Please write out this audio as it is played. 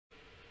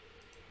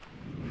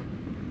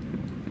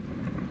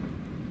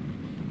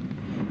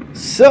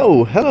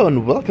So, hello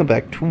and welcome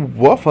back to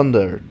War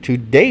Thunder.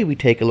 Today we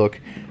take a look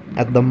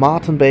at the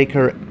Martin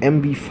Baker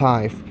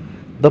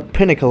MB5, the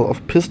pinnacle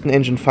of piston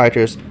engine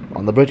fighters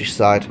on the British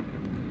side.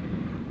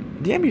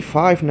 The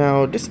MB5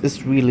 now, this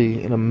is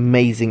really an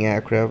amazing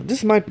aircraft.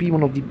 This might be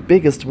one of the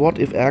biggest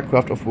what-if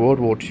aircraft of World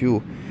War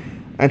II.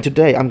 And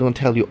today I'm going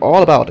to tell you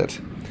all about it.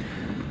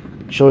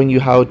 Showing you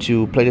how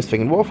to play this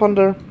thing in War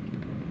Thunder,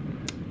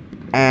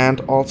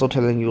 and also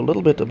telling you a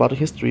little bit about the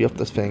history of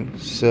this thing.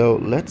 So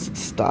let's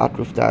start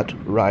with that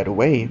right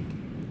away.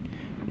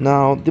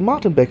 Now, the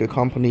Martin Baker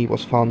Company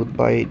was founded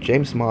by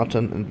James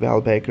Martin and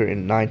Val Baker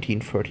in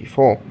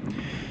 1934.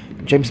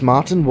 James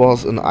Martin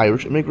was an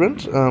Irish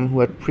immigrant who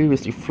had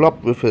previously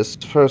flopped with his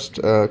first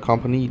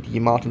company, the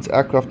Martin's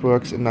Aircraft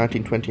Works, in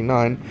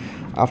 1929,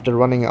 after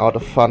running out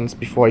of funds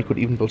before he could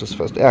even build his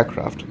first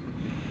aircraft.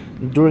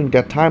 During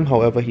that time,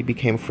 however, he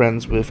became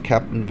friends with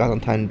Captain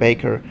Valentine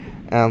Baker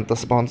and the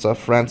sponsor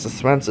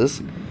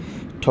Francis,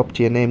 top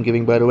tier name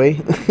giving by the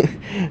way,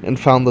 and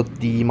founded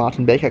the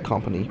Martin Baker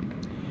Company.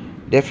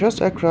 Their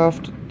first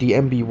aircraft, the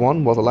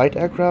MB-1, was a light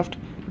aircraft,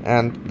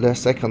 and their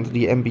second,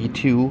 the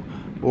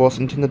MB-2, was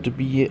intended to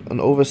be an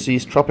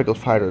overseas tropical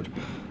fighter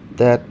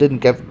that didn't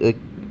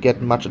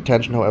get much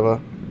attention, however.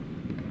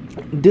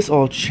 This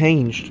all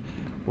changed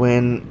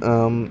when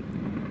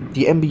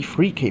the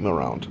MB-3 came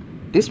around.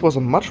 This was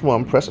a much more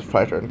impressive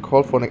fighter and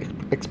called for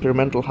an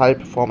experimental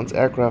high-performance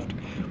aircraft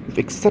with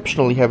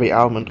exceptionally heavy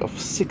armament of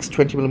 6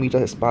 20mm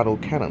Hispano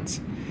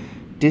cannons.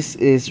 This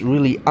is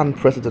really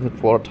unprecedented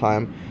for the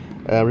time.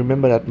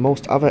 Remember that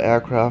most other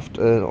aircraft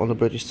on the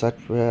British side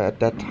were at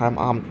that time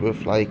armed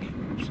with like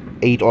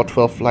 8 or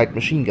 12 light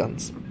machine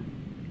guns.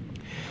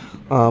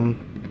 The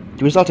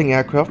resulting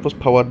aircraft was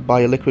powered by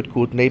a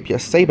liquid-cooled Napier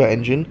Sabre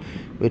engine,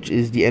 which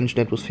is the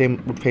engine that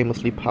would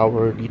famously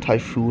power the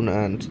Typhoon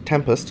and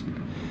Tempest.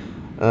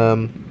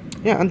 And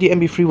the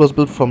MB-3 was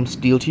built from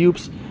steel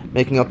tubes,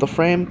 making up the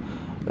frame,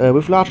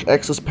 with large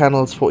access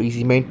panels for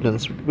easy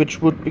maintenance,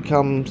 which would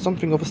become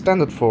something of a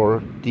standard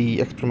for the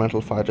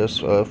experimental fighters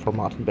for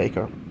Martin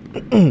Baker.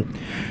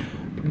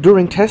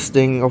 During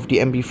testing of the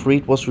MB-3,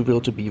 it was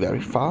revealed to be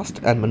very fast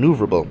and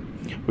maneuverable,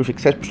 with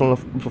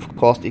of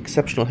course, the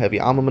exceptional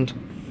heavy armament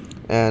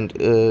and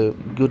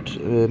good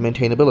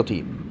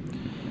maintainability.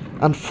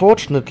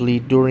 Unfortunately,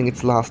 during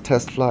its last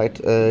test flight,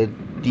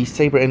 the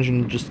Sabre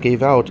engine just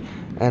gave out,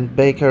 and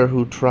Baker,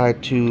 who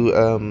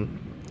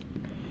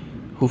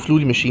flew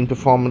the machine,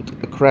 performed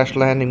a crash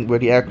landing where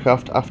the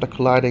aircraft, after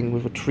colliding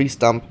with a tree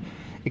stump,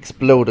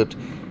 exploded,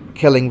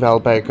 killing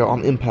Val Baker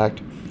on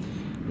impact.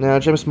 Now,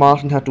 James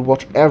Martin had to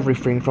watch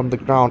everything from the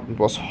ground and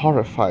was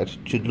horrified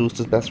to lose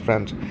his best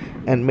friend,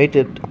 and made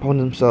it upon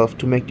himself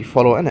to make the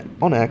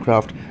follow-on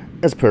aircraft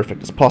as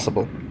perfect as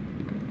possible.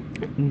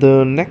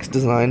 The next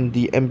design,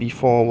 the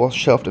MB-4, was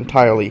shelved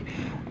entirely,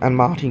 and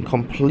Martin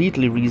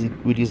completely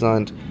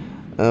redesigned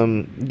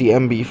the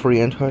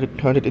MB-3 and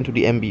turned it into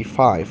the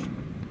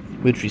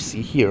MB-5, which we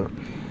see here.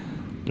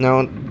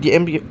 Now, the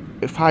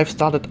MB-5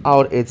 started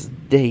out its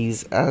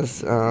days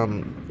as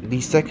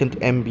the second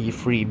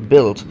MB-3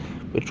 build,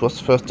 which was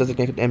first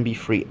designated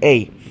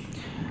MB-3A.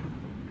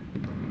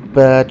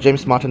 But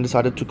James Martin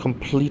decided to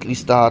completely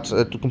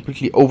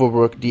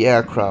overwork the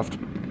aircraft.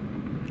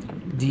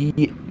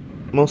 The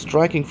most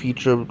striking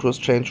feature which was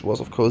changed was,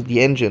 of course, the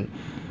engine,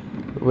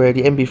 where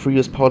the MB-3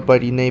 was powered by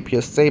the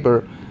Napier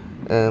Sabre.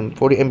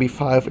 For the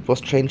MB-5, it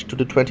was changed to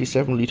the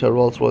 27-liter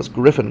Rolls-Royce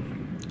Griffon,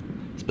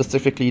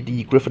 specifically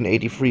the Griffon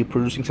 83,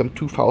 producing some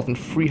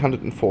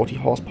 2,340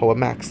 horsepower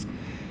max.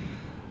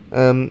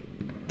 The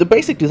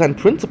basic design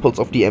principles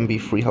of the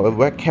MB-3, however,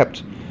 were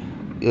kept,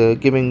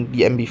 giving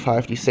the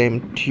MB-5 the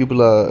same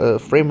tubular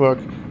framework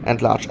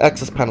and large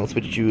access panels,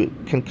 which you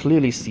can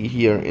clearly see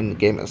here in the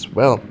game as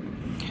well.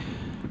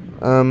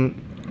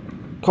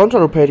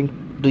 Contra-rotating,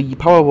 the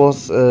power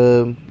was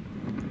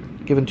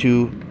given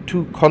to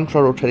 2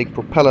 contra-rotating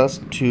propellers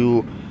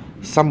to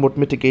somewhat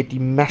mitigate the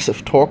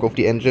massive torque of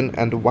the engine,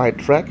 and a wide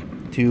track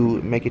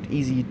to make it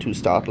easy to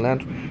start and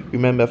land.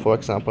 Remember, for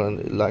example,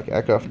 like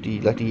aircraft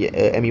like the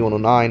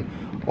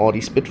ME-109 or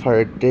the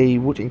Spitfire, they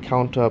would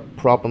encounter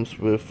problems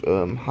with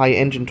high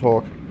engine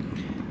torque,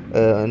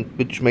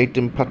 which made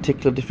them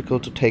particularly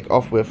difficult to take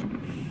off with.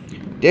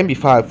 The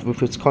MB-5,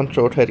 with its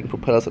contra-rotating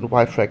propellers and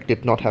wide track,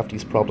 did not have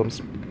these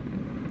problems.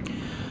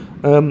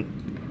 The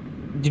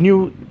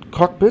new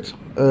cockpit,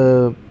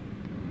 the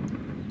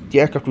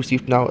aircraft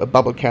received now a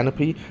bubble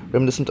canopy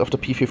reminiscent of the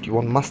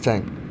P-51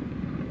 Mustang.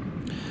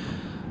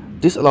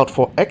 This allowed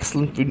for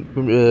excellent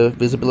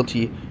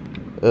visibility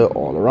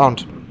all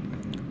around.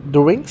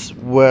 The wings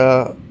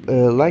were,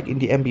 like in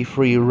the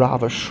MB-3,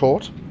 rather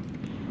short,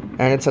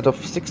 and instead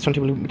of 6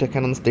 20mm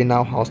cannons, they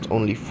now housed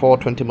only 4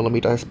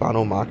 20mm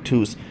Hispano Mark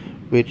IIs,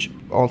 which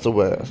also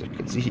were, as you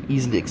can see,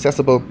 easily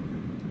accessible,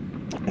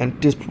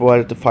 and this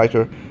provided the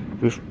fighter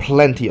with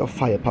plenty of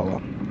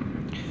firepower.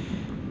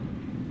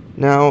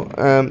 Now,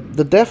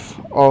 the death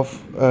of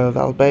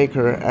Val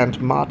Baker and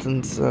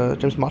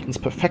James Martin's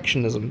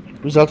perfectionism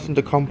resulted in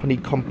the company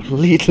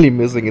completely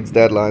missing its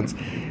deadlines,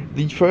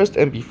 The first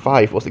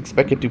MB5 was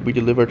expected to be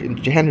delivered in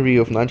January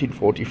of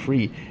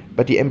 1943,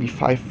 but the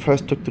MB5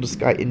 first took to the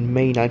sky in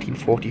May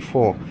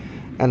 1944,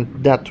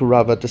 and that to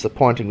rather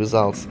disappointing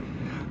results.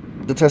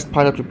 The test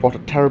pilot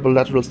reported terrible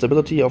lateral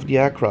stability of the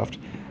aircraft.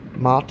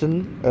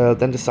 Martin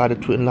then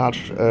decided to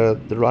enlarge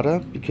the rudder,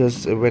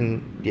 because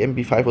when the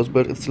MB5 was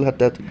built, it still had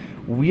that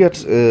weird,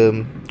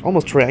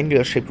 almost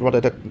triangular shaped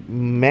rudder that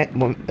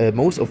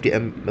most of the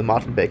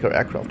Martin Baker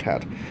aircraft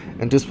had,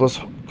 and this was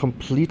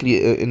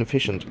completely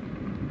inefficient.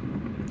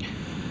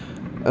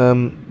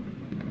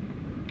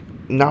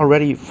 Now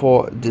ready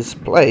for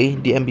display,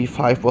 the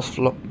MB5 was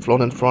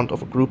flown in front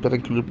of a group that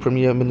included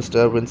Premier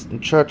Minister Winston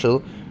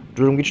Churchill,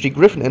 during which the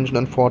Griffin engine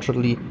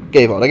unfortunately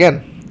gave out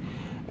again,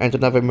 and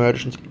another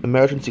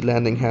emergency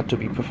landing had to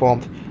be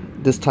performed,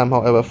 this time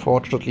however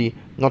fortunately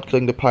not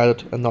killing the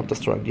pilot and not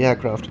destroying the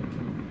aircraft.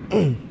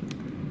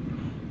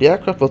 The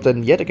aircraft was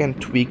then yet again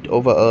tweaked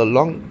over a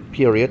long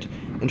period,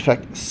 in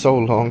fact so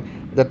long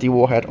that the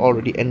war had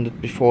already ended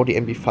before the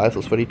MB5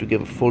 was ready to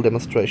give a full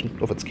demonstration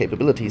of its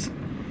capabilities.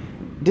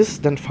 This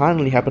then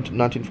finally happened in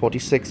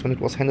 1946, when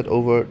it was handed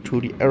over to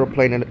the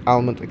Aeroplane and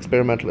Armament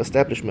Experimental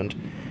Establishment,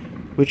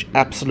 which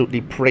absolutely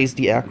praised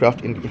the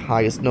aircraft in the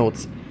highest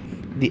notes.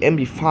 The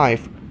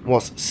MB5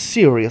 was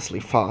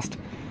seriously fast,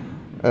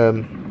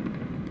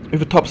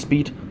 with a top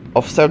speed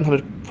of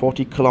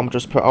 740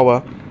 km per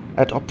hour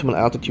at optimal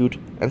altitude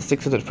and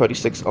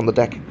 636 on the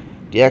deck.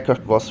 The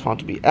aircraft was found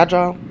to be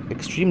agile,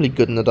 extremely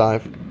good in a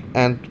dive,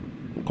 and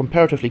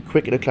comparatively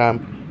quick in a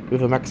climb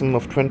with a maximum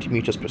of 20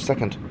 meters per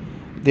second.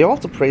 They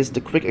also praised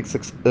the quick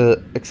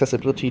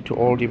accessibility to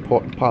all the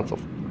important parts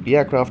of the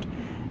aircraft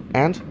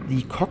and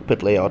the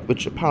cockpit layout,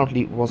 which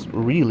apparently was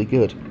really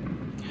good.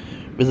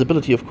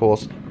 Visibility, of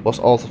course, was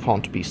also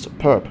found to be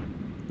superb.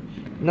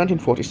 In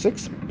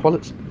 1946,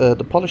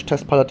 the Polish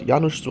test pilot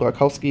Janusz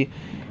Surakowski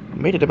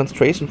made a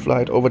demonstration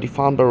flight over the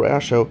Farnborough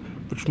Airshow,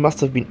 which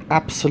must have been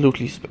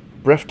absolutely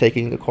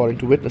breathtaking according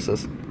to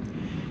witnesses.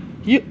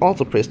 He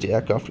also praised the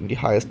aircraft in the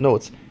highest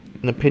notes,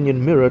 an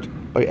opinion mirrored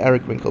by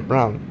Eric Winkle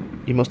Brown,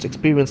 the most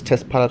experienced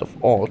test pilot of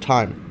all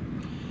time.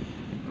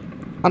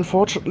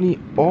 Unfortunately,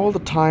 all the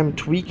time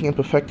tweaking and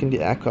perfecting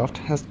the aircraft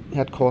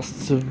had caused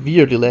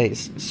severe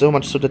delays, so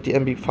much so that the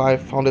MB5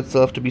 found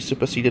itself to be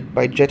superseded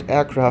by jet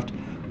aircraft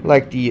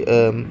like the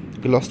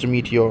Gloucester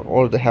Meteor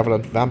or the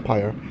Havilland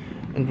Vampire,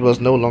 and was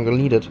no longer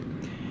needed,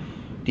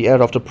 the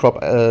era of the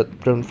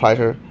prop-driven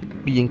fighter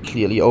being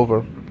clearly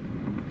over.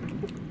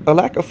 A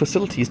lack of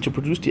facilities to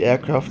produce the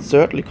aircraft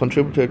certainly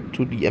contributed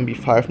to the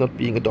MB5 not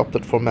being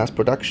adopted for mass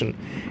production.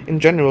 In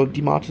general,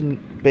 the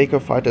Martin Baker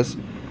fighters,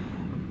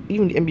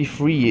 even the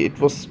MB3, it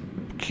was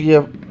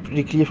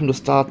pretty clear from the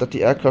start that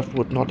the aircraft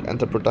would not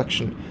enter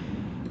production.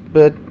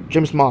 But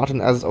James Martin,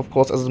 as a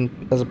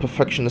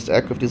perfectionist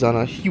aircraft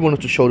designer, he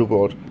wanted to show the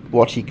world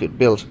what he could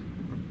build.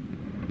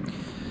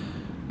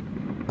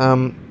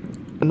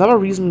 Another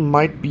reason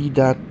might be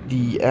that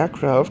the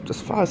aircraft,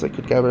 as far as I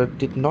could gather,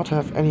 did not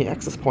have any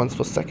access points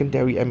for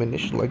secondary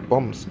ammunition like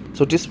bombs.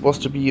 So this was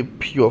to be a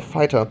pure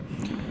fighter,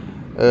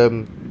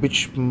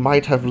 which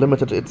might have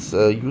limited its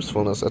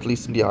usefulness, at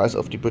least in the eyes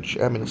of the British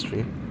Air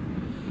Ministry.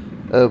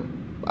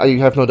 I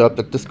have no doubt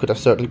that this could have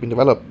certainly been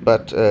developed,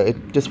 but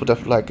this would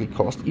have likely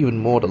caused even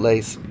more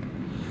delays.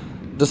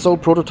 The sole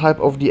prototype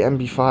of the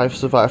MB5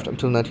 survived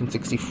until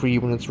 1963,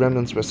 when its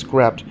remnants were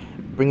scrapped,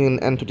 bringing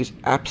an end to this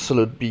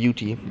absolute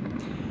beauty.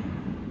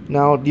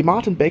 Now, the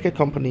Martin Baker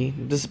Company,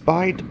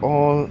 despite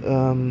all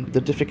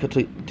the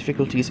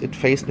difficulties it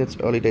faced in its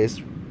early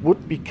days,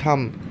 would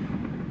become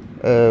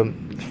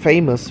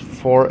famous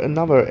for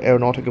another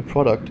aeronautical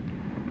product,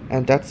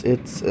 and that's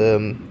its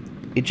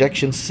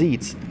ejection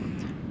seats.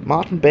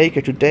 Martin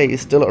Baker today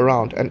is still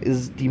around and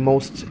is the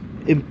most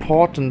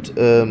important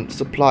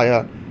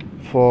supplier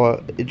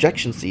for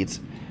ejection seats.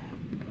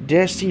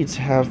 Their seats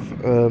have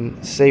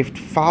saved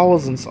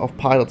thousands of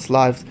pilots'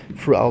 lives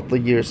throughout the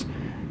years,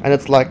 and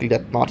it's likely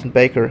that Martin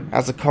Baker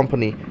as a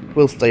company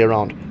will stay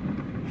around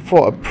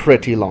for a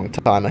pretty long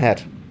time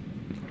ahead.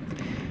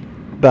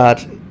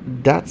 But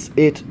that's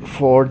it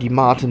for the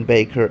Martin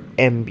Baker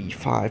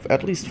MB5,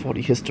 at least for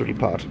the history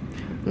part.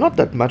 Not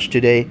that much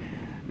today,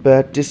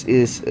 but this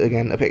is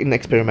again an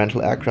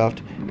experimental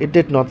aircraft. It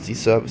did not see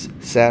service,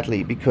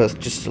 sadly, because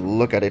just to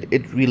look at it,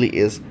 it really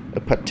is a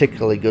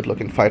particularly good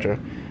looking fighter.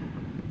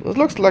 It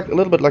looks like a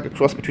little bit like a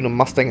cross between a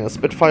Mustang and a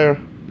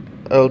Spitfire,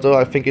 although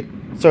I think it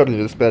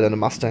certainly looks better than a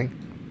Mustang.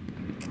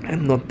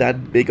 I'm not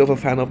that big of a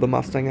fan of the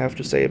Mustang, I have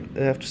to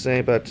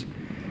say, but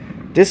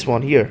this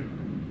one here,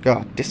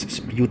 God, this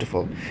is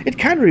beautiful. It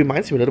kind of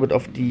reminds me a little bit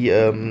of the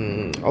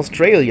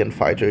Australian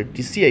fighter,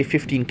 the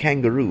CA-15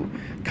 Kangaroo.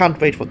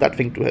 Can't wait for that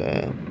thing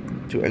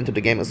to enter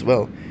the game as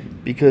well,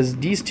 because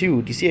these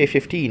two, the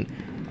CA-15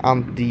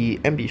 and the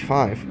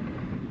MB5,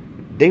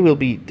 they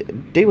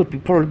will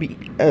probably be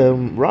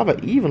rather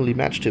evenly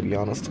matched, to be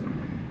honest.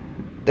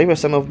 They were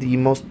some of the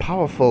most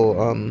powerful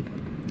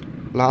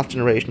last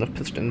generation of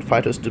piston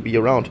fighters to be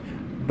around,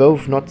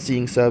 both not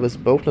seeing service,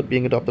 both not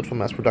being adopted for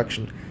mass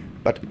production,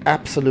 but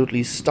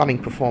absolutely stunning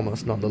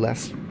performers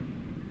nonetheless.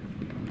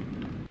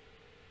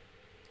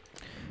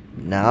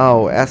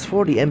 Now, as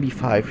for the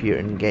MB5 here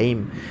in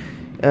game,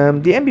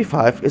 the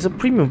MB5 is a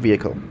premium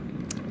vehicle.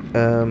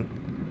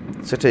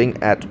 Sitting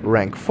at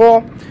rank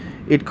 4,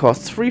 it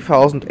costs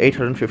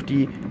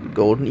 3,850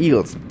 Golden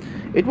Eagles.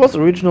 It was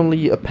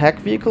originally a pack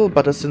vehicle,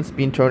 but has since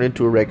been turned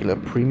into a regular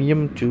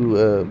premium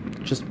to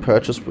just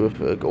purchase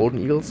with Golden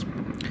Eagles.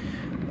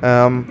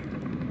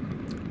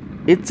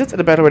 It sits at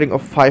a battle rating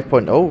of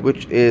 5.0,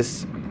 which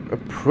is a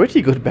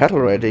pretty good battle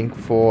rating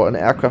for an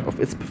aircraft of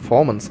its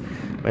performance.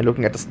 When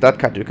looking at the stat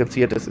card, you can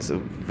see that this is a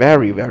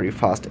very, very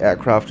fast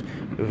aircraft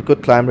with a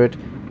good climb rate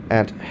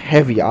and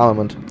heavy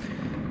armament.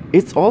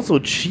 It's also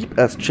cheap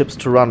as chips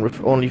to run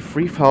with only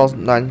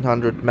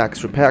 3,900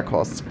 max repair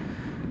costs.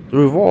 The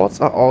rewards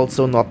are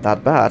also not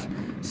that bad,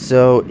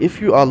 so if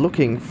you are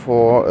looking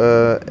for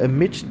a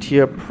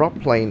mid-tier prop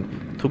plane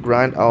to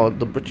grind out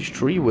the British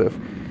tree with,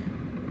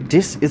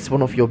 this is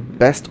one of your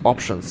best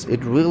options.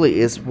 It really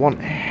is one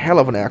hell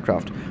of an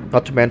aircraft.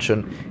 Not to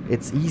mention,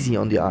 it's easy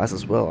on the eyes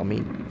as well. I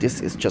mean, this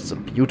is just a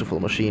beautiful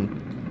machine.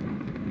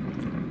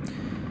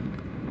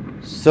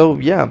 So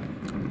yeah,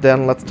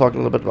 then let's talk a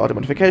little bit about the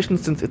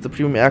modifications. Since it's a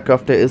premium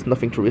aircraft, there is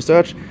nothing to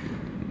research.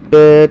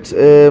 But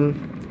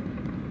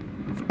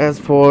as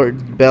for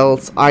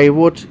belts, I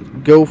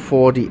would go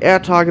for the air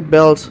target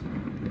belt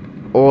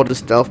or the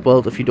stealth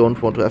belt if you don't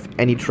want to have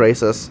any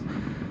tracers.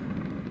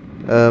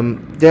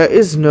 There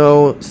is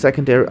no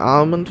secondary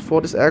armament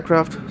for this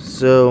aircraft,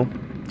 so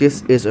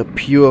this is a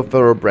pure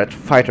thoroughbred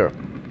fighter.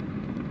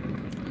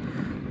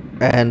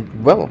 And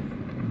well,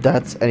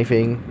 that's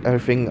everything I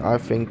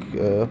think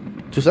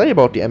to say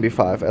about the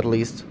MB5, at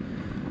least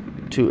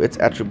to its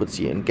attributes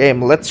here in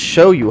game. Let's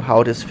show you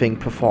how this thing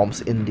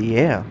performs in the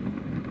air.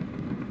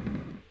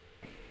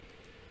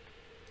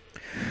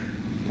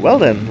 Well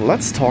then,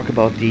 let's talk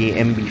about the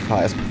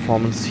MB5's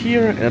performance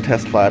here in a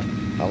test flight.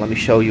 Now let me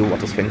show you what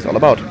this thing's all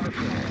about.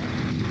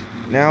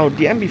 Now,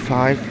 the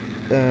MB5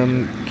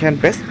 can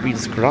best be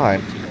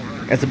described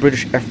as a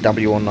British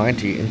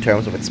FW190 in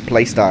terms of its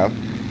playstyle.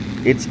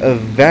 It's a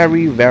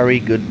very, very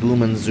good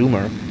boom and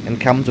zoomer and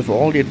comes with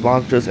all the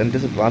advantages and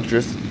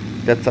disadvantages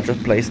that such a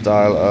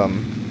playstyle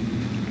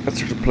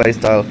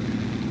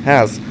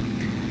has.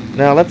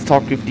 Now, let's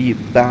talk with the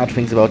bad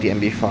things about the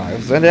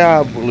MB5s, and there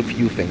are well, a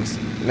few things.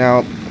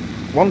 Now,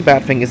 one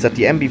bad thing is that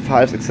the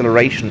MB5's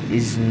acceleration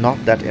is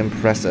not that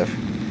impressive.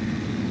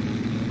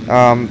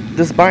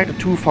 Despite a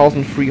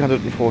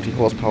 2,340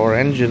 horsepower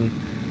engine,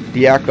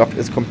 the aircraft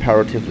is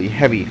comparatively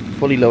heavy.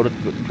 Fully loaded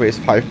weighs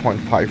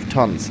 5.5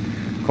 tons.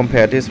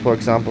 Compare this, for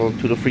example,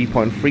 to the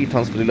 3.3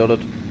 tons fully loaded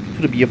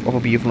to the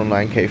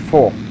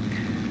BF-9K4.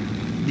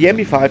 The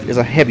MB5 is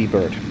a heavy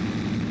bird.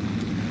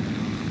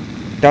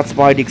 That's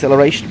why the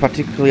acceleration,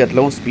 particularly at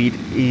low speed,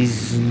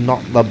 is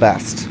not the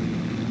best.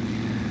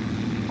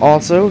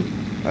 Also,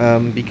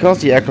 because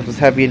the aircraft is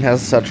heavy and has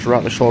such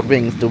rather short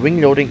wings, the wing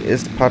loading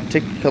is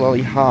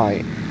particularly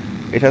high.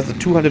 It has a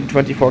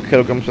 224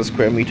 kilograms per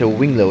square meter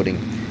wing loading,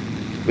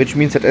 which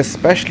means that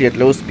especially at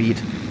low speed,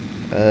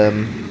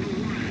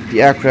 the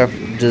aircraft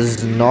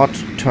does not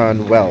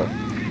turn well.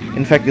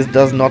 In fact, it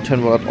does not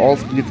turn well at all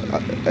speeds,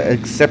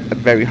 except at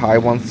very high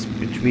ones,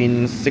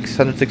 between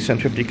 600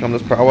 650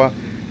 kilometers per hour.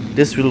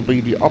 This will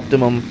be the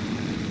optimal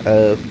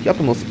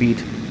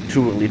speed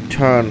to really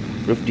turn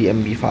with the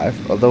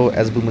MB5, although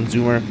as boom and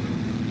zoomer,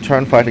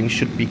 turn fighting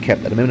should be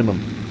kept at a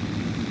minimum.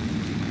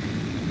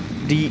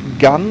 The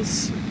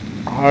guns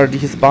are the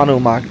Hispano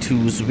Mark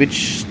IIs,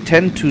 which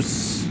tend to,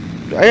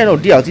 I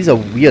don't know, these are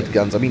weird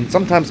guns. I mean,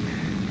 sometimes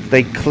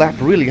they clap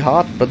really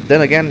hard, but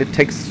then again, it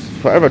takes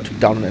forever to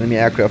down an enemy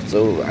aircraft,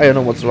 so I don't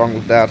know what's wrong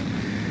with that.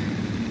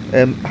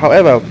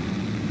 However,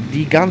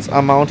 the guns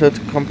are mounted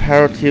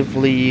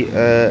comparatively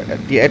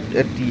at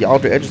the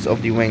outer edges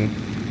of the wing.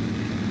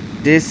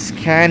 This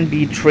can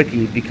be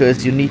tricky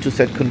because you need to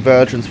set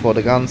convergence for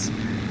the guns.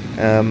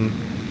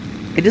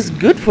 It is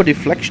good for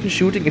deflection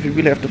shooting if you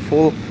really have the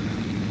full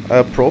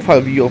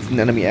profile view of an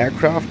enemy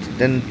aircraft.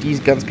 Then these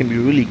guns can be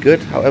really good.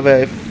 However,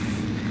 if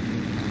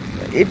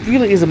it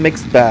really is a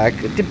mixed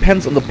bag. It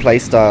depends on the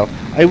playstyle.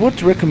 I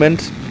would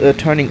recommend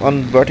turning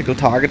on vertical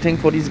targeting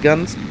for these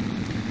guns.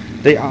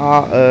 They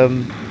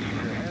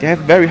have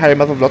very high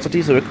muzzle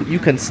velocity, so you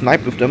can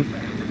snipe with them.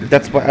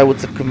 That's why I would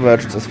set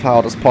convergence as far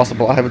out as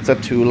possible. I have it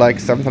set to like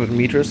 700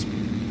 meters.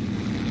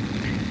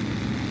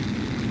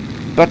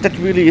 But that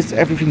really is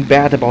everything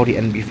bad about the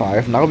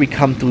MB5. Now we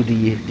come to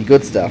the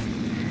good stuff.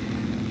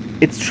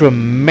 It's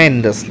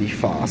tremendously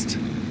fast.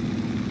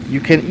 You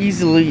can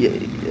easily,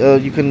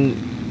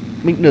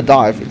 in a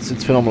dive,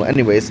 it's phenomenal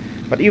anyways.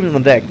 But even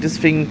on deck, this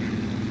thing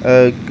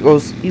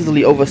goes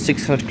easily over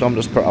 600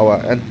 kilometers per hour,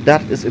 and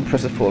that is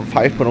impressive for a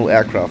 5.0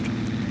 aircraft.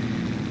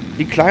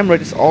 The climb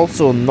rate is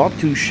also not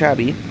too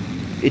shabby.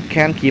 It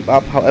can keep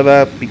up,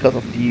 however, because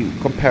of the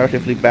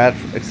comparatively bad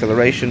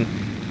acceleration,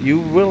 you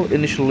will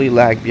initially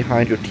lag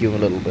behind your team a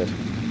little bit.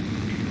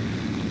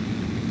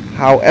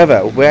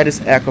 However, where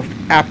this aircraft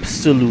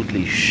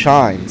absolutely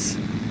shines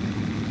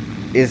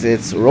is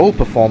its roll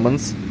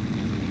performance.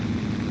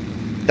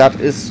 That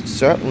is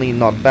certainly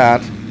not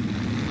bad,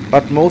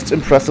 but most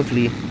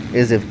impressively,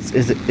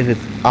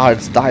 are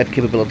its dive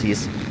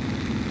capabilities.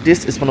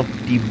 This is one of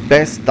the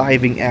best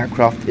diving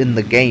aircraft in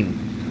the game,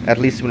 at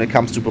least when it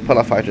comes to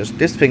propeller fighters.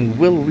 This thing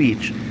will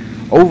reach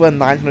over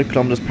 900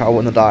 kilometers per hour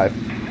in a dive,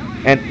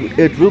 and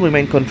it will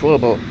remain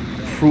controllable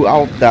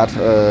throughout that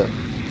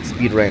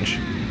speed range.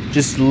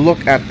 Just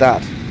look at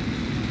that.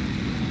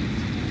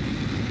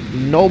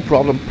 No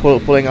problem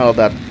pulling out of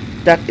that.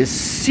 That is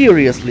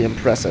seriously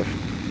impressive.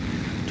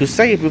 To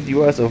say it with the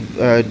words of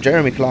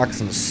Jeremy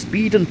Clarkson,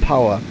 speed and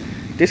power,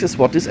 this is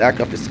what this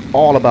aircraft is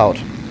all about.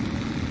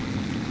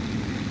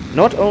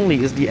 Not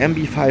only is the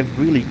MB5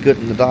 really good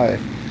in the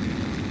dive,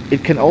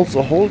 it can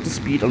also hold the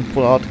speed and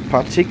pull out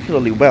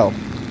particularly well.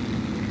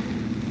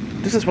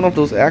 This is one of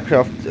those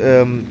aircraft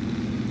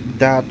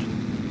that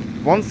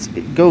once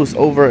it goes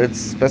over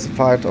its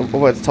specified,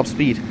 over its top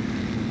speed,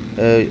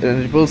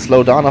 and it will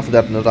slow down after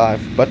that in the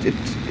dive, but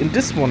in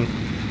this one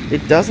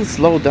it doesn't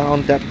slow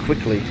down that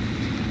quickly.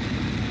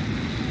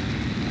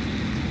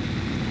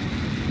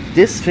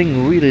 This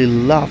thing really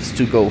loves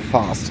to go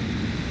fast,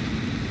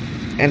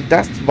 and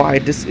that's why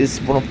this is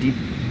one of the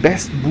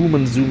best boom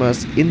and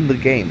zoomers in the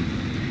game.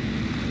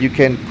 You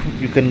can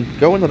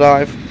go in the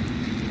dive,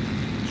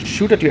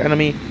 shoot at your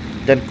enemy,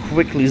 then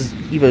quickly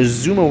either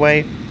zoom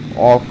away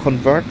or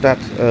convert that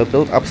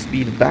build-up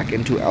speed back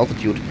into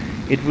altitude.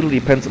 It really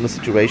depends on the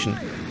situation.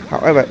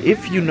 However,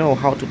 if you know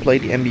how to play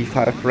the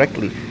MB5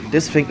 correctly,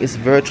 this thing is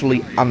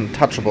virtually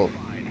untouchable.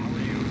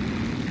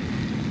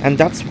 And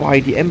that's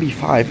why the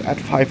MB5 at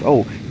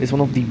 5.0 is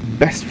one of the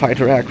best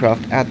fighter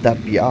aircraft at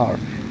that BR.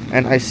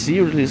 And I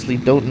seriously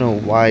don't know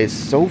why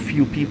so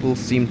few people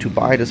seem to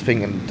buy this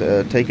thing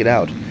and take it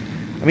out.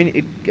 I mean,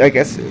 I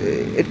guess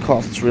it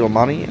costs real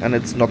money and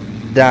it's not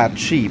that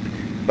cheap.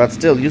 But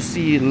still, you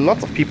see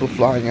lots of people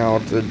flying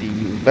out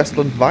the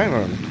Westland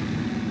Wyvern.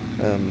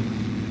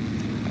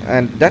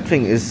 And that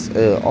thing is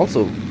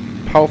also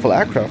powerful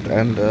aircraft,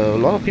 and a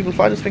lot of people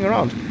fly this thing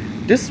around.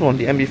 This one,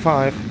 the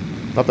MB5,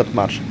 not that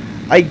much.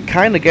 I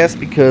kinda guess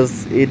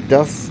because it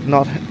does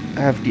not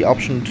have the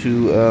option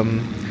to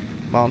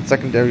mount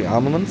secondary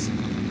armaments.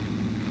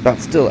 But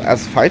still,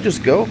 as fighters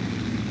go,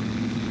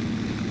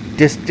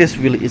 this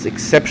really is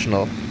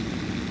exceptional.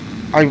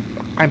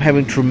 I'm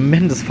having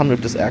tremendous fun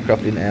with this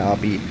aircraft in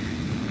ARB.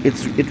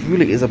 It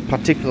really is a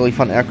particularly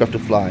fun aircraft to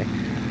fly.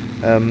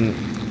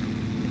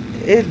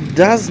 It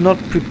does not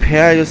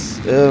prepare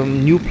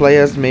new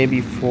players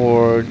maybe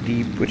for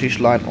the British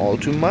line all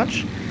too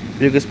much,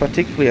 because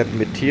particularly at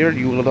mid-tier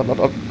you will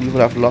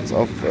have lots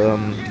of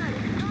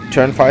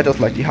turn fighters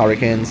like the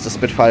Hurricanes, the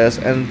Spitfires,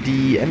 and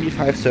the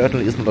MB5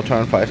 certainly isn't a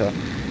turn fighter.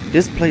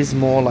 This plays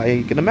more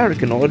like an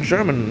American or a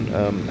German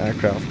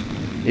aircraft,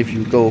 if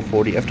you go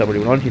for the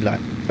FW90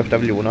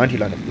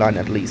 line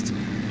at least.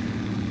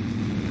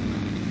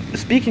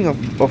 Speaking of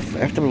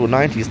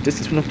FW90s,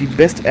 this is one of the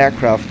best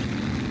aircraft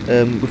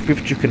with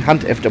which you can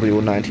hunt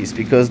FW90s,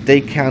 because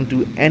they can't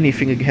do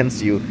anything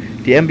against you.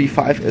 The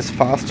MB5 is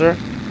faster,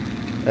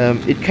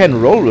 it can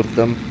roll with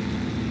them,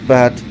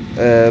 but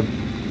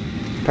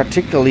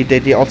particularly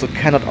they also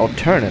cannot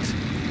outturn it.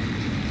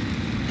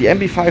 The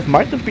MB5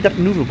 might not be that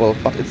maneuverable,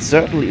 but it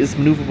certainly is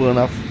maneuverable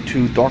enough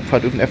to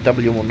dogfight with an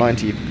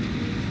FW190,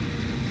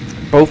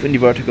 both in the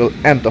vertical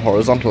and the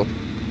horizontal.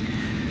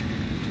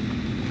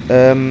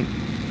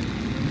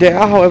 There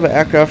are, however,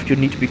 aircraft you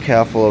need to be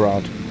careful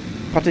around.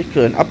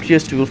 Particularly in up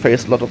tiers you will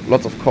face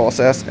lots of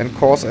Corsairs, and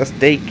Corsairs,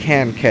 they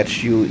can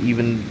catch you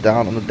even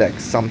down on the deck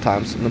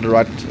sometimes in the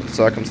right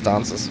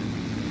circumstances.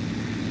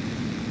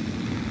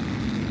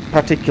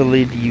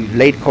 Particularly the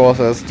late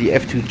Corsairs, the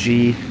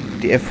F2G,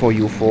 the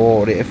F4U4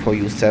 or the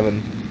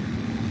F4U7.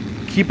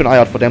 Keep an eye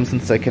out for them,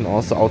 since they can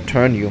also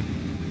outturn you.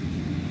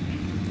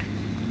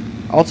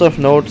 Also of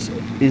note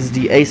is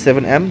the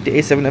A7M. The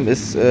A7M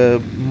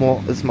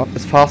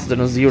is faster than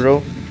a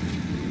Zero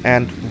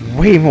and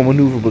way more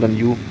maneuverable than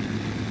you.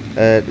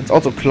 It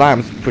also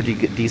climbs pretty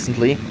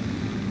decently.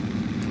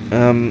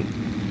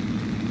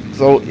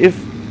 So if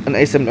an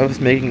A7M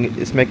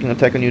is making an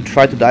attack on you,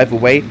 try to dive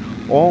away,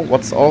 or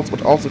what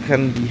also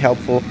can be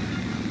helpful,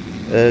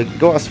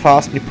 go as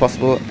fast as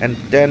possible and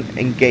then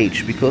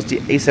engage, because the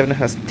A7M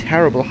has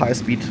terrible high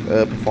speed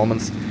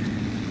performance,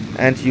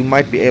 and you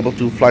might be able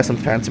to fly some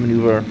fancy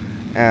maneuver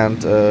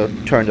and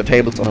turn the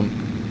tables on them.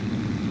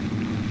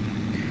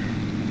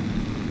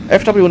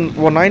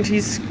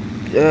 FW190s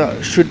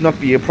should not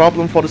be a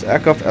problem for this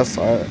aircraft, as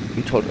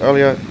we told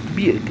earlier.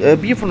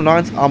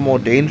 Bf109s are more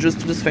dangerous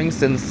to this thing,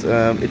 since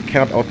it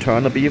cannot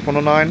outturn a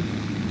Bf109.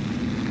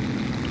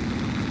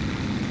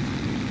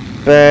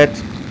 But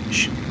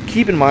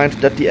keep in mind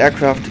that the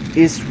aircraft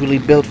is really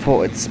built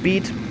for its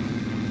speed,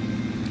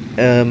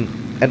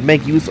 and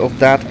make use of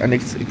that and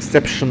its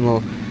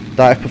exceptional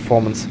dive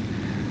performance.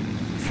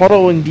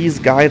 Following these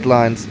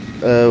guidelines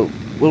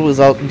will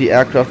result in the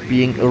aircraft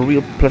being a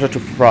real pleasure to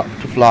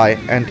fly,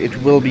 and it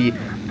will be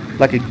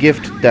like a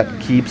gift that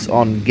keeps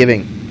on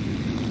giving.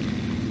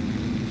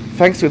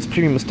 Thanks to its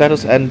premium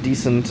status and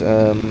decent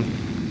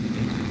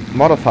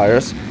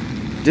modifiers,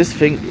 this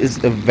thing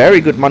is a very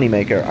good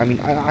moneymaker. I mean,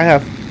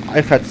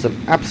 I've had some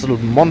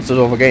absolute monsters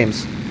over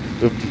games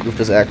with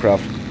this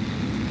aircraft.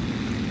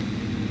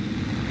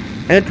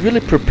 And it really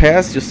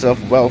prepares yourself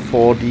well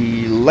for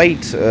the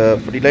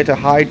later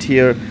high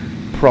tier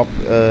prop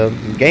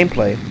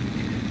gameplay,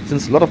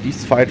 since a lot of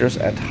these fighters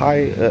at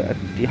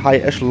the high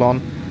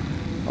echelon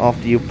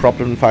of the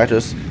prop-driven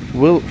fighters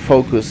will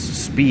focus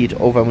speed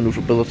over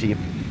maneuverability,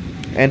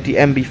 and the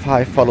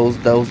MB5 follows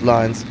those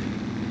lines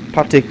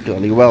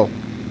particularly well.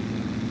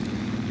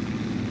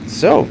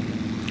 So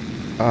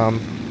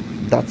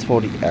that's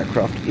for the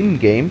aircraft in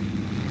game.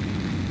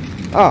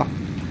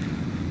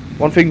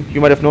 One thing you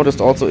might have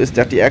noticed also is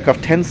that the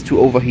aircraft tends to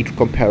overheat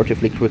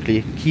comparatively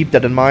quickly. Keep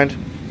that in mind.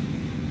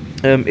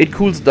 It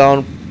cools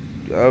down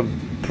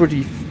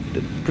pretty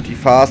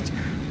fast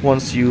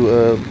once you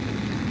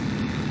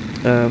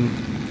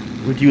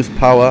reduce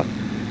power,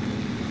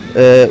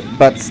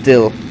 but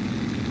still,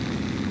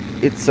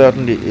 it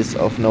certainly is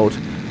of note.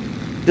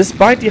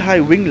 Despite the high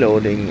wing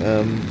loading,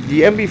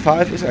 the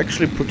MB5 is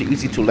actually pretty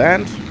easy to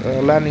land.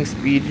 Landing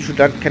speed, you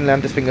can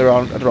land this thing at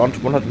around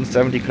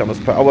 170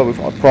 km per hour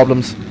without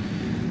problems.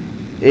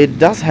 It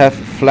does have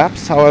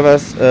flaps, however,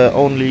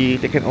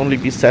 they can only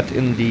be set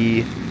in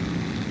the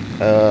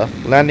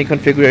landing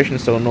configuration,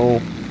 so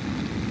no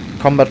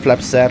combat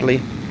flaps, sadly.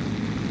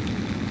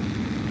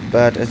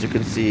 But as you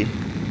can see,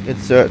 it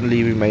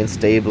certainly remains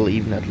stable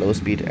even at low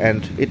speed,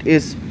 and it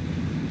is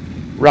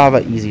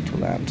rather easy to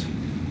land.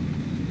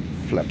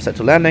 Flaps set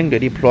to landing, they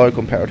deploy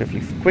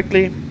comparatively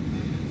quickly,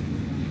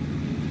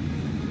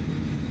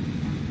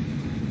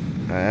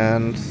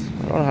 and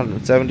around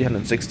 170,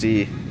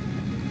 160,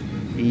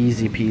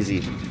 easy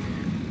peasy.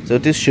 So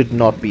this should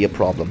not be a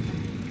problem.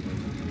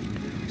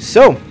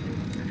 So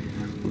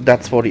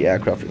that's for the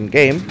aircraft in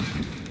game.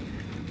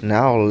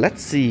 Now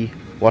let's see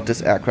what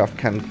this aircraft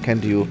can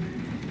do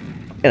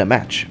in a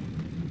match.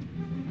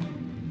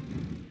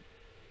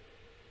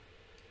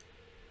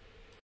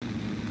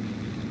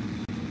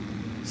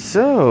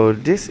 So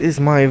this is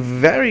my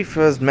very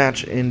first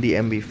match in the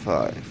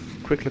MB5.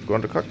 Quick look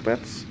around the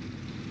cockpits.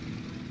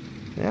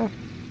 Yeah,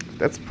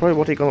 that's probably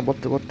what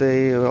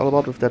they are all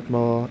about with that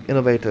more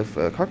innovative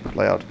cockpit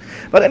layout.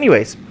 But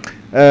anyways,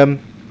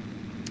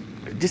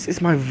 this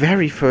is my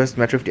very first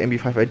match with the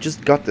MB5. I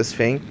just got this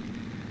thing,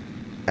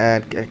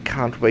 and I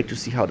can't wait to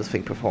see how this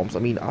thing performs. I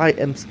mean, I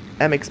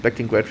am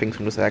expecting great things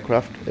from this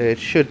aircraft. It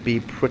should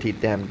be pretty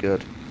damn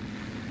good.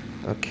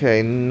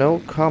 Okay, no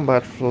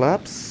combat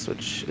flaps,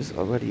 which is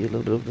already a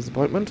little bit of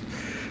disappointment.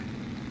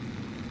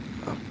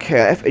 Okay,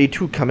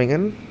 F-82 coming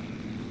in.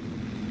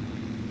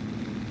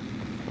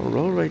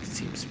 Roll rate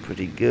seems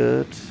pretty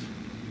good,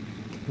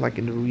 like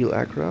in the real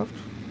aircraft.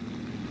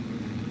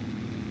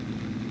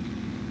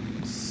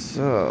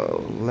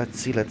 So,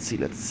 let's see.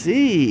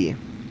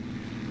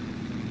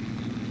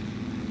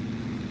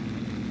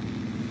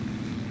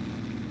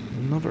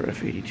 Another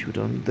F-82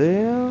 down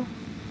there.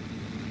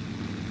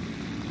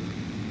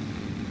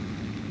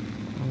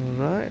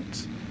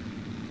 Alright.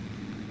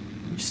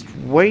 Just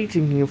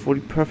waiting here for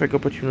the perfect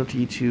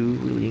opportunity to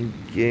really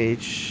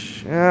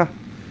engage. Yeah.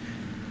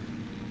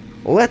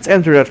 Let's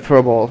enter that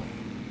furball.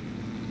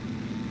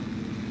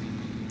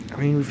 I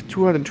mean, with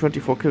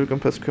 224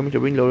 kg per square meter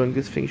wing loading,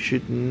 this thing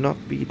should not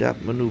be that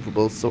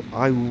maneuverable, so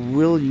I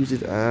will use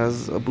it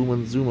as a boom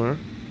and zoomer.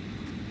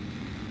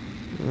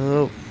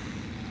 Oh.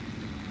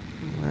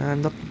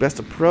 Not the best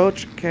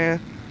approach. Okay.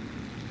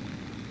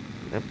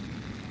 Yep.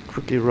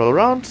 Quickly roll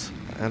around.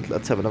 And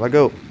let's have another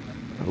go.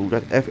 Oh,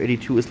 that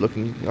F-82 is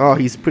looking... Oh,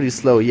 he's pretty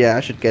slow. Yeah,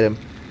 I should get him.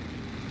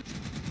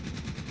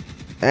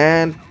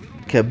 And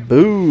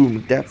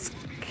kaboom! That's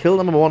kill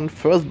number 1,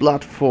 first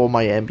blood for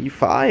my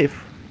MB5.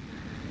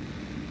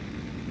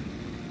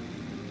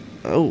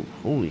 Oh,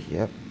 holy,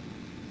 yeah.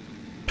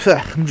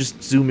 Pah, I'm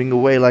just zooming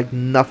away like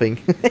nothing.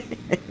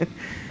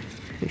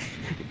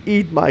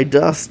 Eat my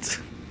dust.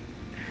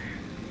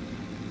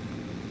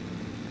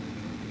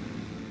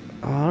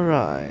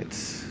 Alright.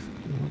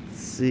 Let's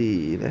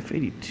see. An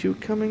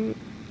F-82 coming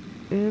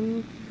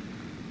in.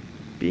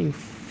 Being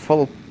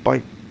followed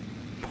by...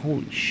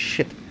 Holy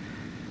shit.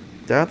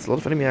 That's a lot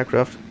of enemy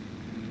aircraft.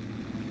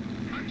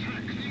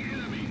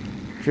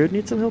 Could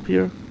need some help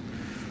here.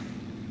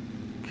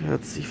 Okay,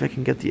 let's see if I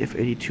can get the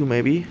F-82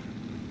 maybe.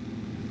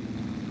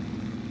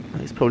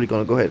 He's probably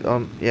gonna go ahead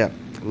on... Yeah.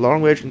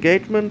 Long range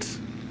engagement.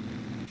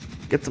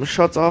 Get some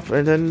shots off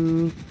and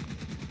then...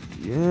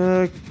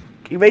 Yeah...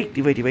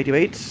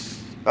 Evade.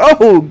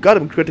 Oh! Got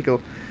him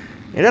critical.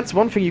 And that's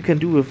one thing you can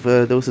do with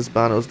those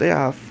Hispanos. They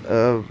have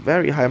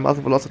very high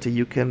muzzle velocity.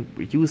 You can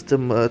use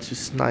them to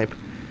snipe.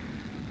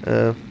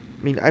 I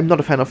mean, I'm not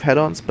a fan of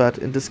head-ons, but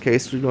in this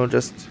case, you know,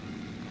 just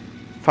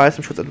fire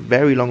some shots at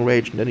very long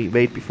range and then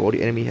evade before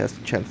the enemy has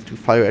the chance to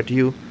fire at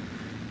you.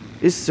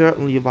 Is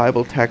certainly a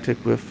viable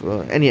tactic with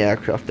any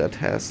aircraft that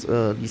has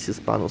these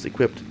Hispanos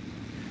equipped.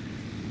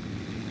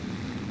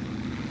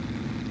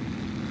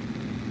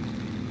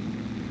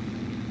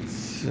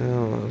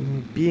 So,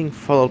 being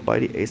followed by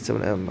the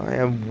A7M, I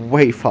am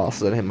way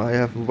faster than him. I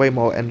have way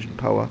more engine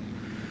power.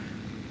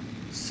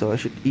 So I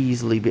should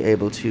easily be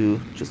able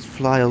to just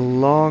fly a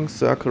long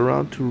circle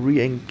around to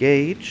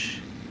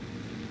re-engage.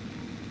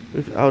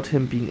 without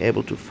him being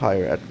able to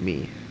fire at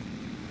me.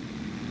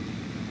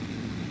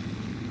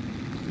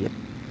 Yep.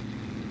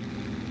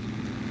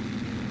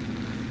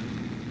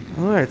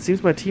 Alright,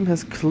 seems my team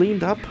has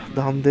cleaned up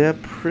down there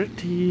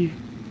pretty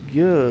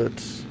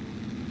good.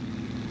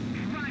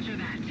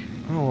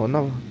 Oh,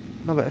 another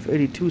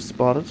F-82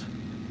 spotted.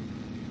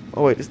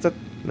 Oh wait, is that...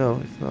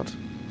 No, it's not.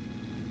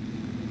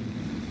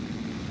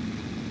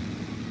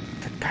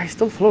 That guy's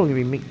still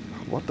following me.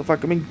 What the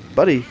fuck? I mean,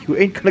 buddy, you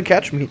ain't gonna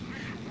catch me.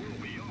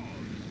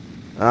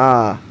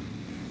 Ah,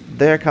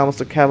 there comes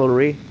the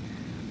cavalry.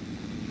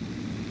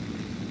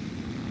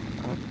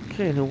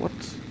 Okay, now what?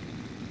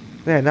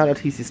 There, now that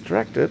he's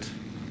distracted.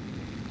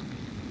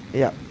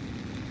 Yeah.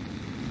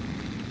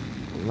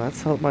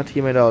 Let's help my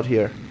teammate out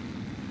here.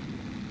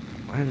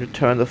 And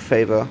return the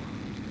favor.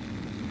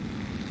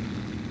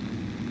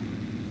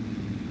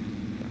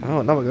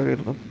 Oh, now we're gonna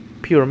get a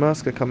pure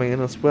Merska coming in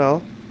as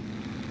well.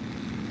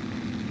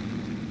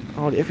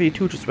 Oh, the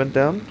F-82 just went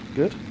down.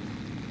 Good.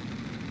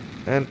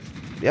 And,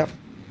 yeah.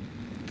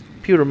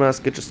 Pure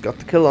Merska just got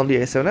the kill on the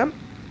A7M.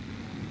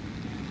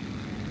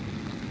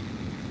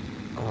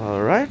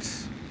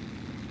 Alright.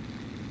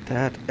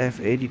 That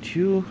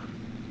F-82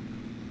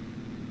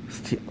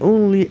 is the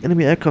only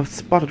enemy aircraft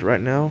spotted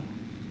right now.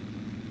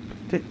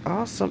 There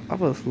are some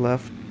others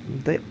left.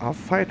 They are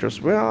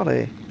fighters. Where are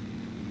they?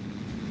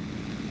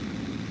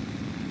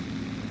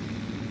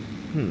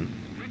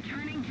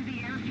 Returning to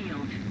the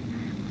airfield.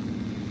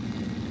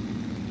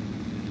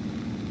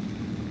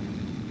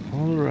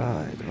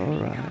 Alright,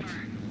 alright.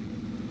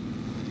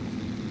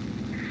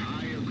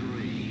 I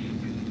agree.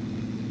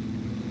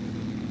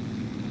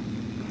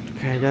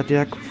 Okay, that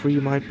Yak 3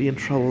 might be in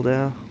trouble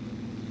there.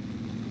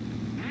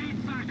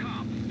 Need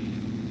backup.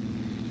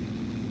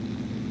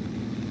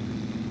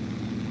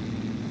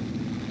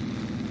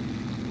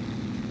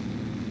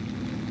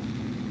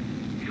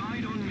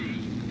 Guide on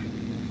me.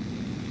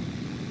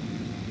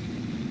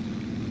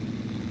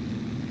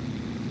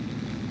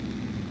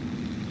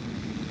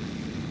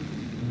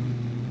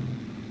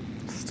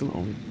 Still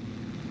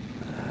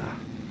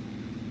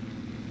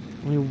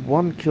only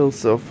one kill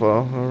so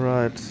far.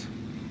 Alright.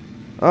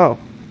 Oh,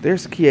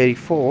 there's Key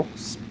 84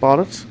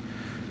 spotted.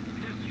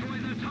 Destroy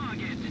the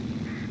target.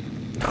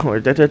 Oh,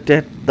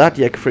 that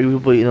Yak 3 will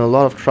be in a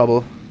lot of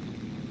trouble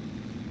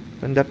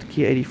when that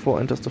Key 84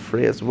 enters the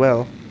fray as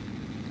well.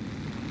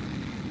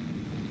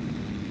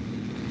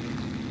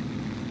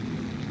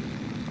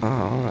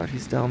 Ah, alright,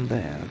 he's down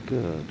there.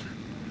 Good.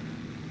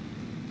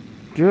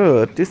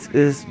 Good. This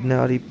is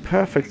now the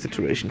perfect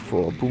situation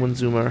for Boom and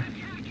Zoomer.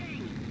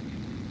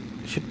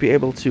 Should be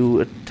able to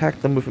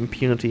attack them with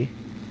impunity.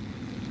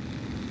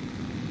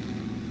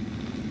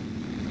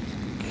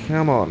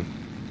 Come on.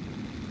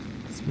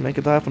 Let's make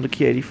a dive on the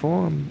Key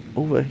 84. I'm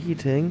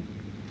overheating.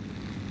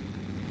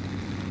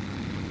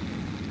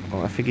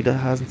 Oh, I think he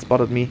hasn't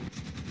spotted me.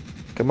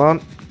 Come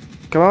on.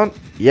 Come on.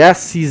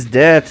 Yes, he's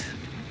dead.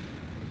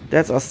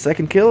 That's our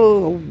second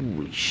kill.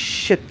 Holy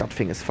shit, that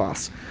thing is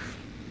fast.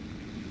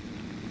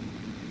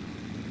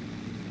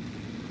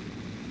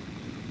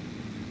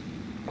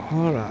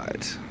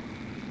 Alright.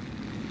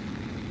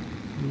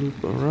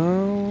 Loop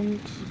around.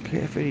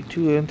 Okay,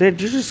 F-82. And they're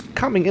just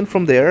coming in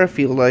from there, I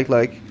feel like.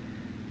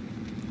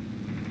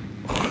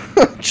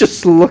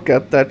 Just look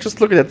at that.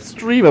 Just look at that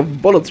stream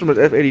of bullets from that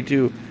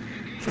F-82.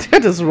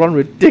 That is one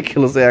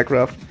ridiculous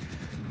aircraft.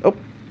 Oh,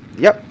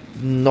 yep.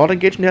 Not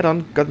engaging yet.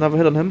 Got another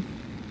hit on him.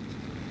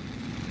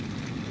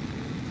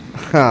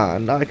 Ha,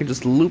 now I can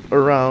just loop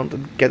around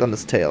and get on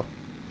his tail.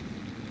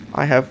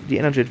 I have the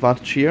energy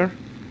advantage here.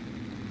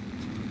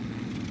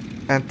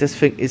 And this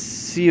thing is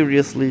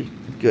seriously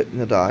good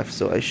in a dive,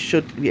 so I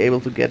should be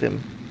able to get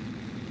him.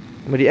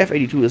 I mean, the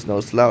F-82 is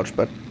no slouch,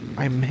 but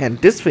man,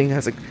 this thing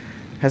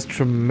has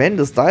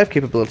tremendous dive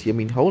capability. I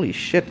mean, holy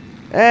shit.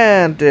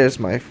 And there's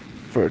my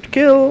third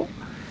kill.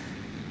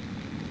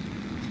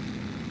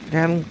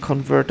 Then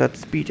convert that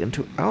speed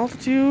into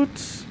altitude.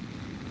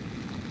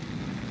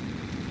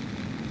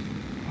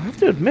 I have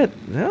to admit,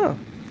 yeah,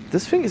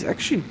 this thing is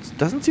actually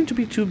doesn't seem to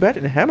be too bad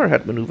in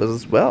hammerhead maneuvers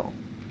as well.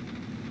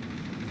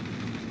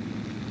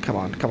 Come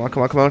on, come on,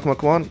 come on, come on, come on,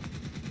 come on.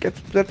 Get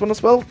that one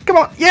as well. Come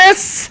on,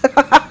 yes!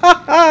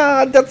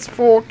 That's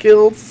 4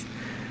 kills.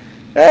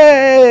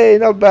 Hey,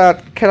 not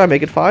bad. Can I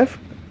make it 5?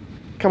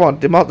 Come on,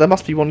 there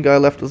must be one guy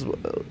left as well.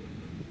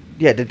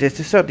 Yeah, there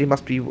certainly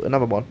must be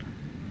another one.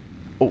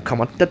 Oh,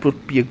 come on, that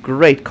would be a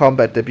great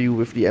combat debut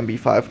with the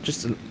MB5.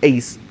 Just an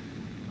ace.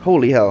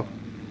 Holy hell.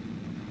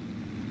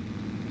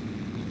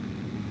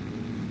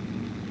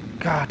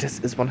 God, this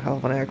is one hell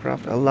of an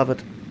aircraft. I love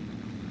it.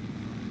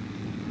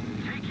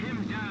 Take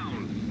him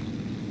down.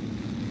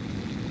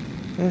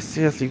 Yeah,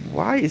 seriously,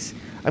 why is...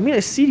 I mean, I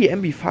see the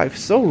MB5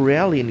 so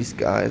rarely in these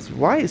guys.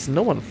 Why is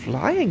no one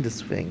flying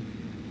this thing?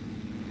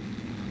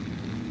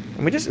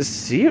 I mean, this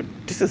is a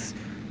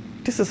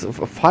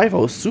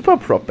 5.0 super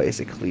prop,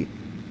 basically.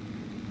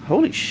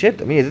 Holy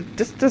shit, I mean,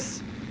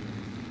 this...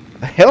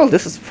 Hell,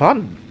 this is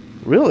fun.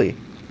 Really.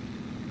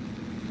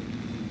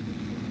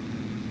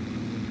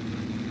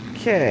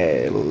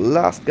 Okay,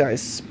 last guy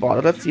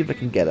spotted. Let's see if I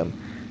can get him.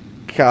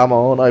 Come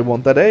on, I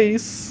want that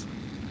ace.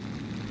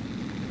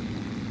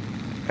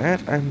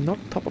 And I'm not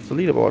top of the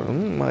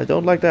leaderboard. I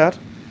don't like that.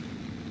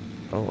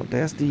 Oh,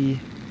 there's the...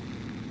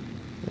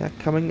 Yeah,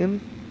 coming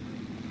in.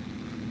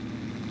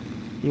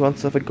 He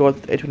wants to have a go at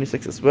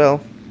 826 as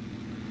well.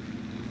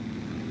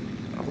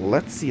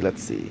 Let's see,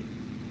 let's see.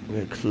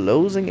 We're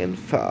closing in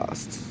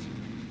fast.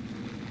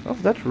 Oh,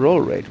 that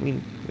roll rate. I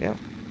mean, yeah.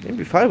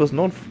 MB5 was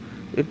known...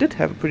 It did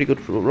have a pretty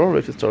good roll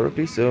rate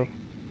historically, so...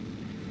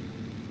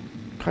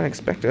 Kinda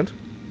expected.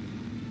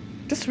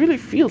 This really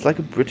feels like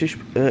a British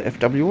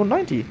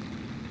FW190.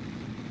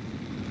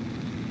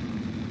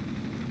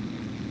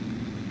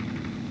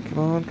 Come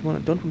on, come on, I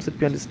don't want to sit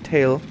behind his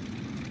tail.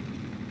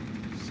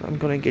 So I'm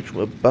gonna engage from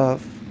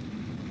above.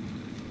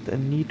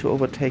 Then need to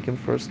overtake him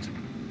first.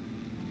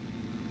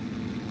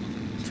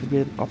 To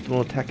get an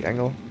optimal attack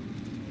angle.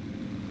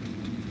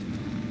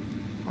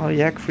 Oh,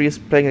 Yak Free is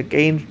playing a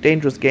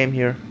dangerous game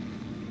here.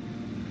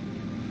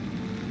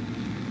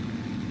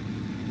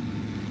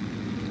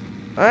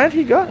 And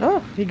he got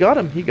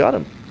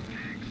him.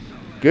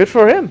 Good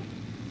for him.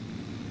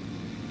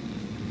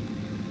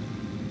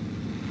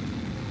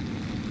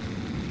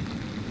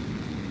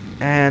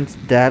 And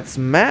that's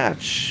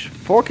match.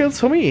 4 kills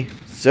for me.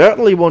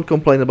 Certainly won't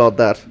complain about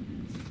that.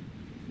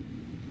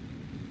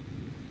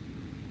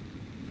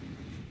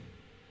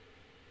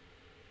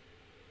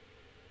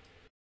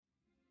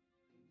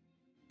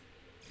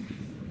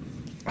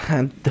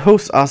 And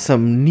those are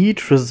some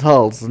neat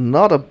results.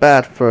 Not a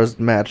bad first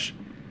match.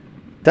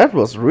 That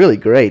was really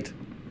great.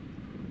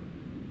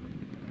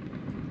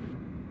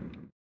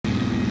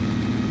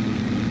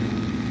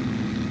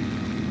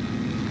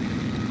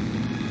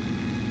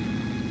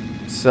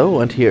 So,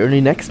 and here in the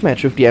next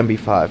match with the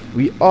MB5,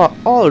 we are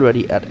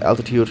already at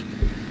altitude.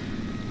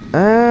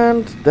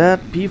 And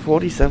that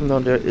P47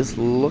 down there is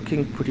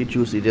looking pretty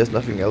juicy. There's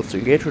nothing else to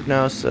engage with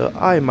now, so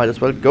I might as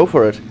well go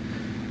for it.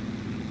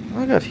 Oh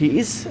my god, he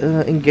is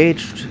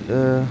engaged,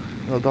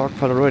 well,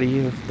 dogfight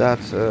already with that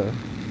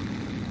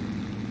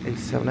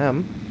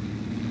A7M.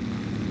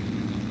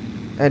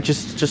 And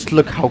just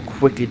look how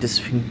quickly this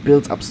thing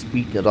builds up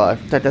speed in the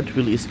dive. That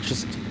really is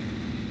just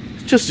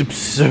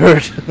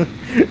absurd.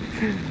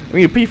 I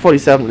mean,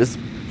 P47 is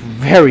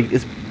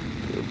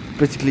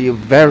basically a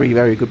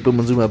very good boom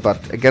and zoomer,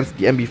 but against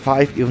the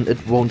MB5 even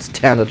it won't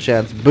stand a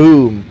chance.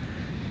 Boom!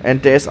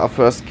 And there's our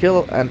first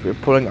kill, and we're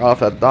pulling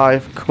out of that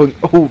dive, going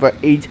over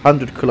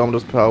 800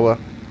 kilometers per hour.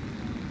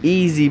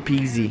 Easy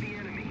peasy.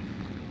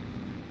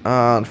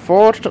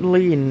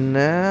 Unfortunately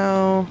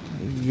now,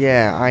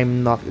 yeah,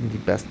 I'm not in the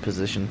best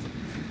position.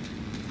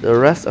 The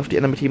rest of the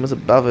enemy team is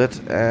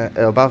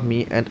above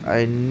me, and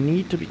I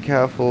need to be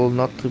careful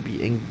not to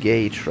be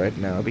engaged right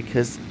now,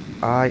 because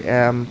I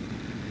am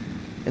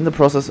in the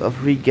process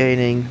of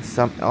regaining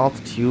some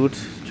altitude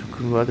to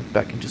convert it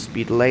back into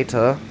speed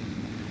later.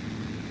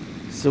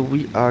 So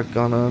we are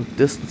gonna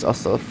distance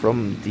ourselves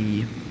from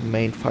the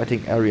main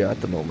fighting area at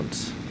the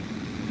moment.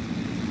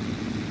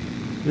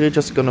 We're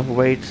just gonna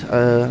wait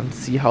and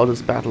see how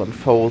this battle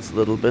unfolds a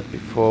little bit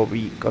before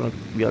we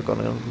are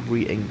gonna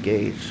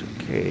re-engage.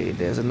 Okay,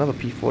 there's another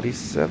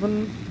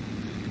P47.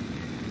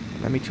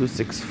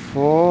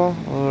 Me264.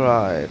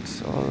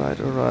 Alright.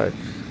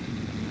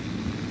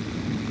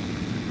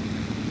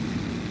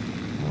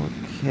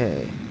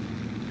 Okay.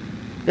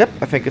 Yep,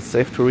 I think it's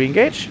safe to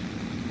re-engage.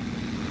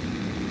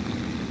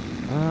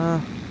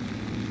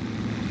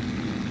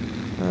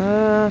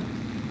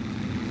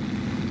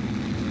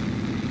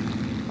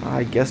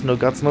 I guess no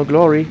guts, no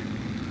glory.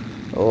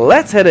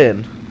 Let's head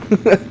in.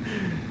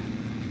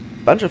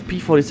 Bunch of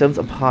P47s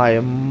up high.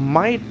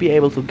 Might be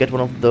able to get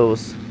one of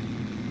those.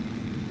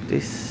 They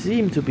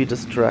seem to be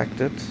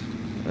distracted.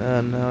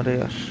 No,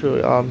 they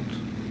sure aren't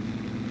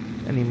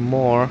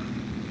anymore.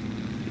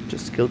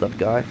 Just killed that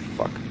guy.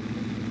 Fuck.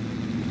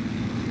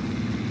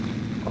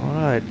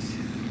 Alright.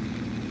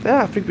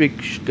 Yeah, I think we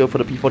should go for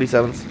the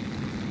P47s.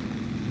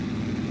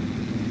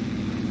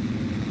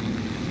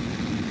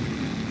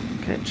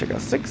 Okay, check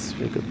out 6.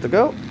 We're good to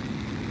go.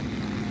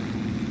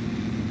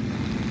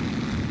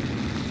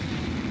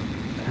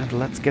 And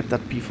let's get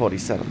that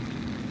P47.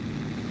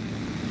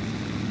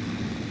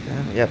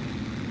 Yep,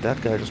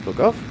 that guy just broke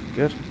off.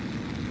 Good.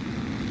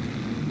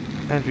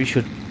 And we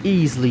should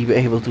easily be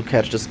able to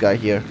catch this guy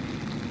here.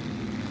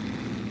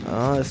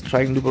 Let's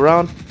try and loop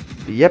around.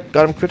 Yep,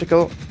 got him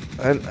critical.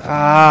 And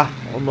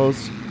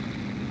almost.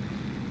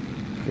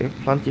 Okay,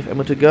 plenty of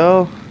ammo to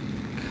go.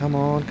 Come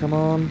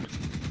on.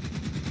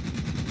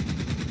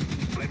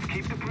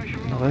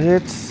 Another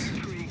hit.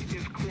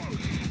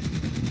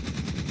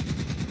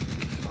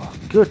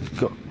 Oh,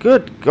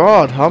 good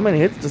God! How many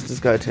hits does this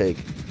guy take?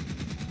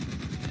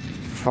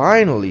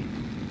 Finally!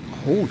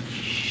 Holy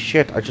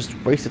shit! I just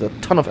wasted a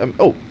ton of ammo.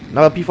 Oh,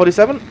 another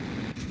P47.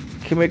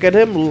 Can we get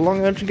him?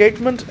 Long range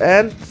engagement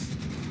and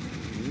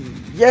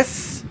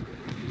yes!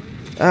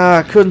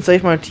 Couldn't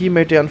save my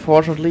teammate there,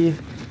 unfortunately.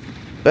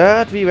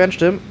 But we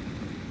avenged him.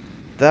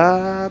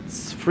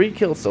 That's 3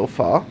 kills so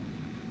far.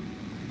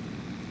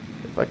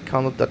 If I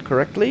counted that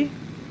correctly.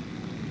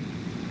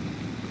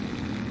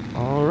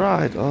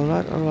 Alright,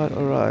 alright, alright,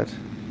 alright.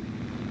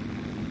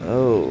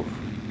 Oh.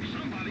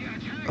 Somebody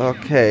attack!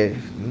 Okay,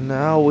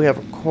 now we have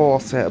a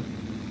Corsair.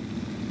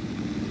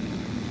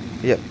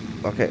 Yep,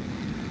 okay.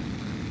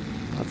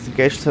 Let's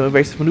engage some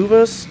evasive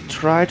maneuvers.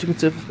 Try to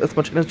conserve as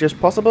much energy as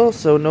possible,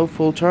 so no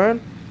full turn.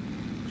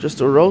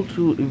 Just a roll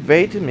to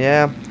evade him.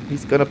 Yeah,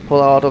 he's gonna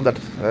pull out of that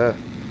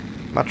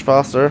much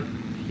faster.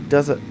 He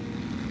does it.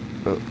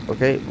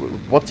 Okay,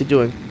 what's he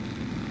doing?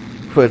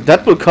 Well,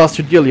 that will cost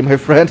you dearly, my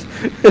friend.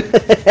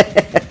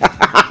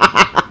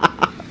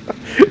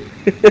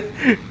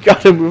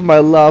 Got him with my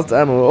last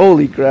ammo.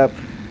 Holy crap!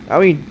 I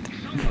mean,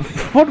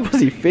 what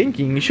was he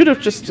thinking? He should have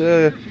just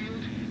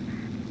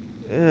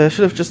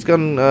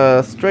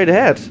gone straight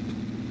ahead,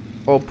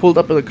 or pulled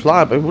up in the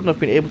climb. I wouldn't have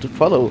been able to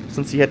follow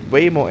since he had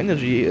way more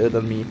energy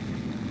than me.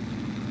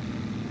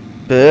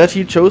 But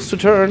he chose to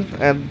turn,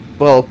 and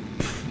well,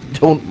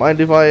 don't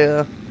mind if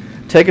I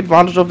take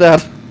advantage of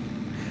that.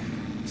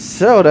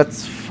 So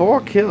that's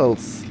 4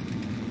 kills.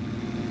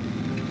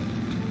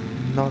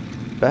 Not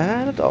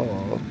bad at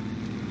all.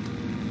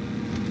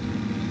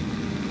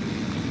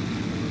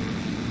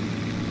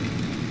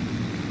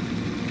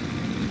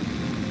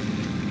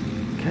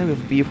 Okay, we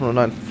have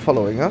B-109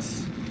 following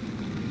us.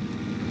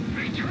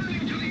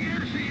 Returning to the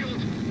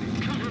airfield!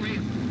 Cover me!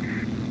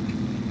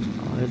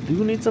 I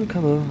do need some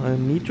cover. I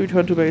need to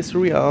return to base to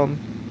rearm.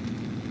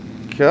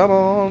 Come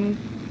on!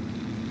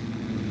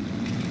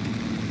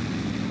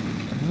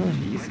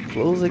 He's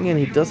closing in.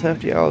 He does have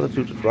the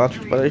altitude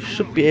advantage, but I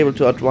should be able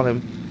to outrun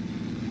him.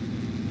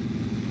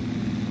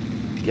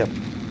 Yep.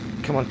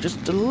 Come on,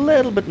 just a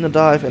little bit in the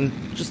dive, and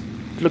just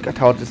look at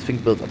how this thing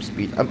builds up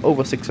speed. I'm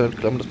over 600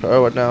 kilometers per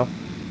hour right now.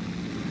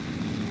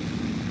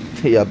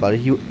 Yeah, buddy,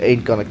 you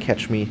ain't gonna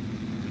catch me.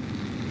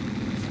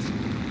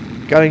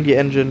 Gunning the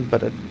engine,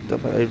 but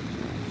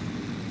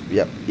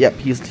yep,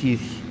 he's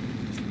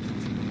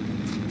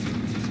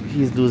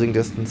losing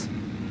distance.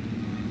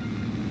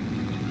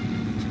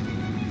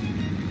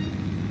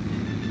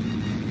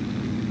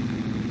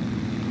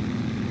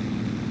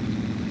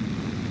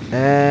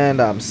 And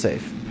I'm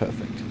safe.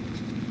 Perfect.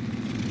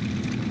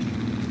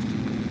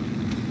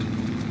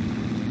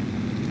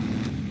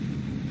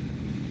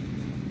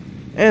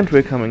 And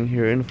we're coming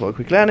here in for a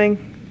quick landing.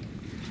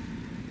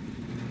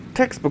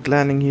 Textbook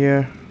landing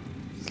here.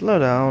 Slow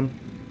down.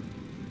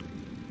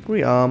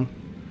 Rearm.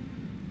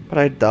 But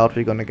I doubt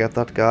we're gonna get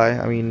that guy.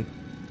 I mean,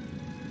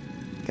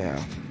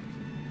 yeah.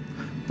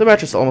 The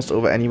match is almost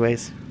over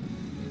anyways.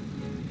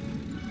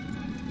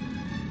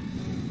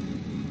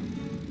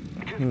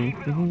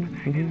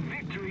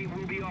 Victory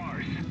will be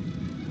ours.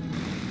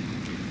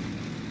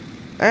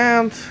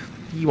 And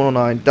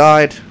E109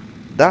 died.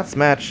 That's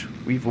match.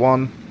 We've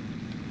won.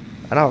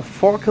 And our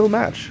 4-kill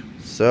match.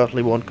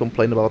 Certainly won't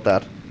complain about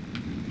that.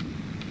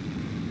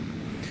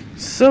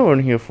 So we're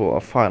in here for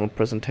our final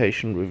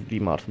presentation with the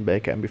Martin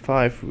Baker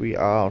MB5. We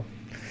are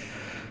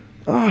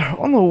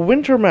on a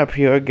winter map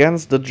here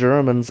against the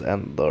Germans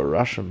and the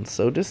Russians.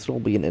 So this will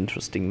be an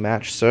interesting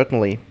match,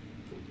 certainly.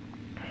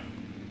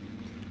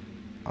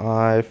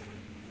 I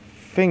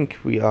think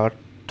we are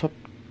top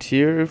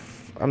tier,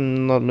 if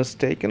I'm not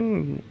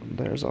mistaken.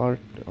 There's our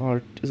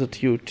is it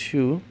tier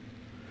 2?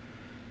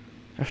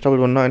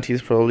 FW190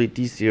 is probably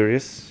D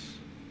series.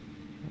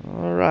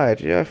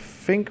 Alright, yeah, I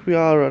think we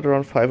are at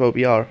around 5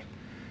 OBR.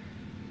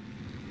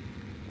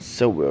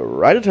 So we're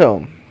right at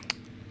home.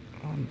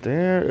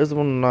 There is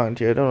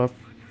 190. I don't know if,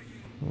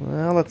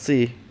 well, let's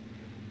see.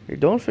 I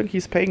don't think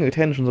he's paying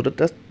attention, so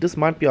this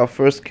might be our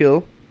first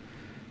kill.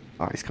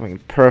 Ah, he's coming in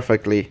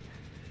perfectly.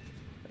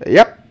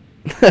 Yep,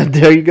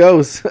 there he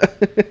goes.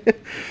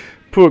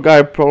 Poor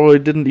guy probably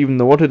didn't even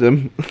know what hit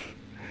him.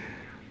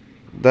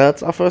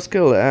 That's our first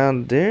kill,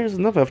 and there's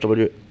another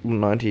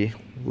FW190.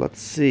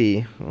 Let's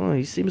see. Oh,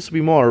 he seems to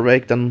be more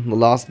awake than the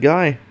last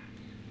guy.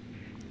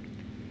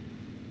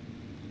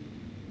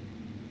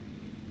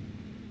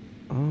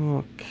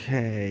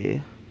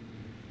 Okay.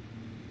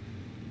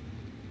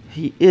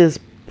 He is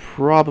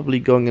probably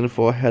going in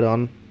for a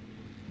head-on.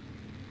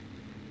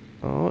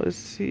 Oh,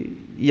 is he?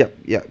 Yep,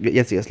 yeah,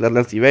 yes.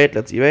 Let's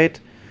evade.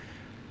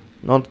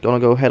 Not gonna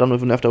go head-on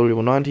with an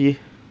FW190.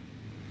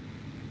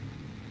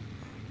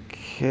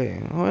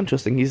 Okay. Oh,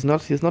 interesting. He's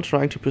not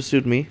trying to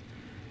pursue me.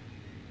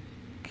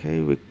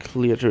 Okay, we're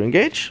clear to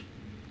engage.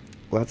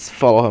 Let's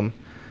follow him.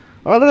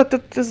 Oh,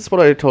 this is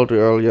what I told you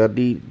earlier.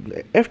 The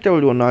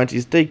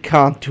FW190s, they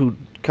can't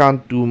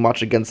do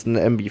much against an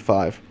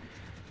MB5.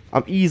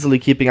 I'm easily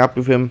keeping up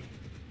with him.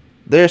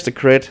 There's the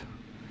crit.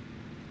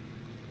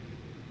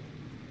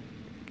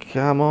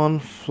 Come on,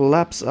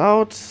 flaps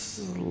out.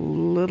 A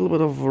little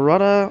bit of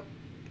rudder.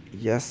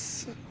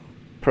 Yes,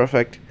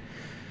 perfect.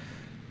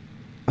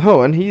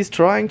 Oh, and he's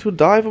trying to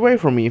dive away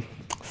from me,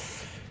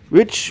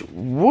 which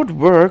would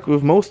work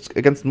with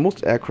against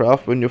most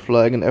aircraft when you're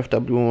flying an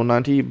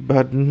FW190,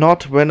 but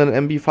not when an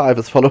MB5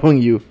 is following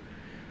you.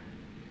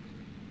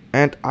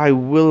 And I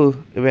will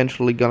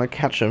eventually gonna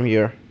catch him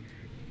here.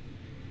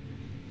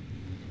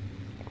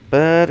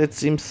 But it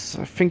seems,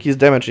 I think he's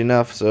damaged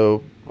enough,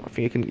 so I think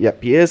he can,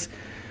 yep, he is.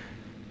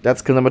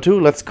 That's kill number 2.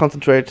 Let's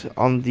concentrate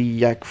on the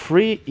Yak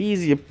 3.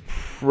 Easy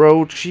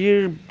approach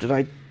here. Did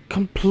I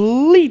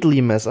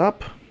completely mess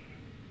up?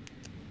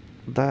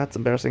 That's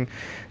embarrassing.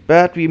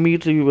 But we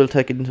immediately will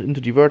take it into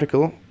the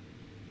vertical.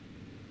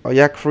 Our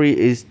Yak 3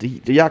 is...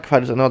 The Yak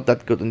fighters are not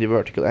that good in the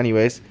vertical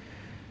anyways.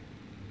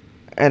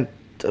 And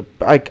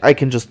I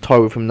can just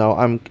toy with him now.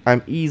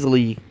 I'm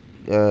easily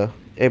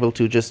able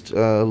to just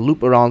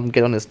loop around and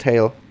get on his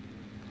tail.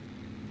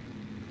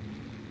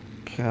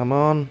 Come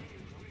on.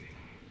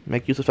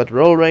 Make use of that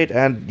roll rate,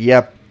 and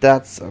yep,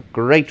 that's a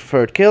great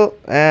third kill,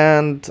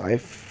 and I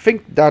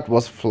think that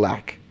was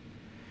flak.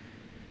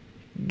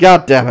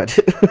 God damn it.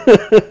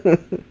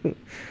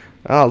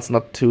 Well, it's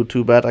not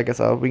too bad. I guess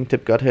our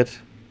wingtip got hit.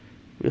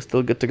 We're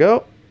still good to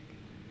go.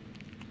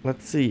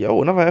 Let's see.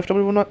 Oh, another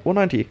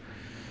FW-190.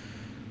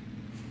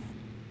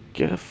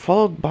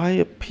 Followed by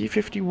a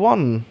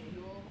P-51.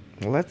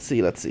 Let's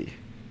see.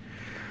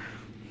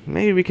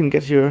 Maybe we can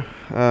get here,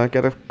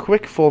 get a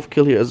quick 4th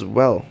kill here as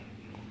well.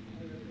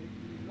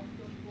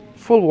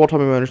 Full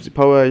wartime emergency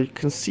power. You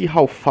can see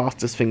how fast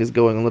this thing is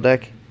going on the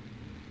deck.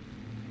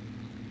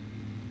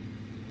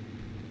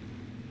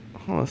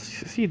 Oh,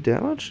 is he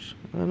damaged?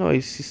 I don't know,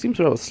 he seems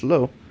rather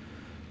slow.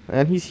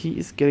 And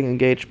he's getting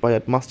engaged by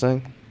that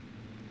Mustang.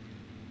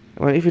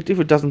 I mean, if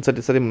it doesn't set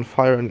him on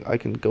fire, and I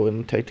can go in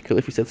and take the kill.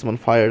 If he sets him on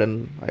fire,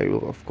 then I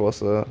will of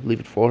course leave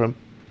it for him.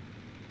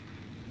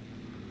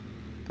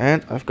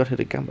 And I've got hit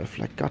again by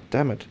flak. God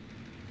damn it!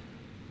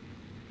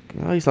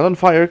 No, he's not on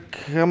fire.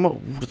 Come on,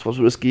 ooh, this was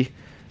risky.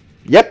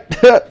 Yep,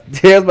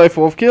 there's my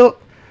 4th kill.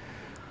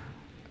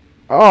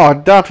 Oh,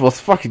 that was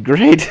fucking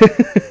great.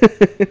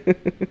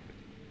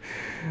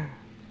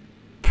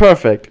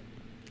 Perfect.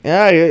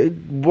 Yeah, it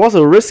was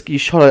a risky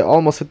shot. I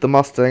almost hit the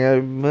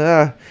Mustang.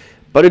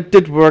 But it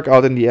did work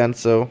out in the end,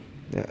 so...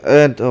 Yeah.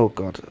 And, oh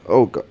god.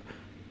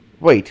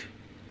 Wait.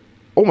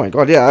 Oh my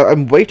god, yeah,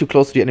 I'm way too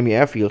close to the enemy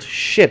airfield.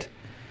 Shit.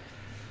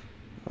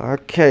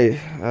 Okay,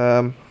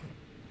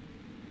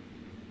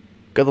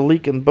 got a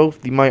leak in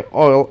both my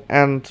oil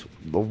and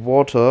the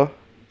water.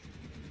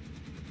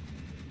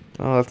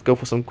 Let's go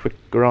for some quick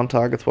ground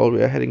targets while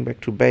we are heading back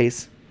to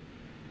base.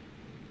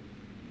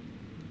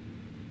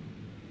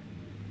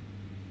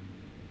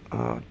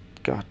 Oh,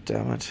 god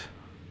damn it.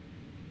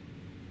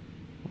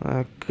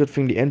 Good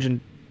thing the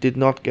engine did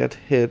not get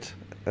hit,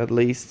 at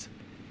least.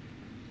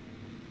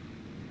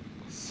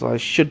 So I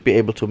should be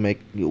able to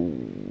make...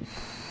 Ooh,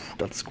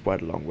 that's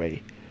quite a long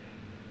way.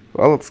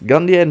 Well, let's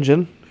gun the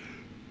engine.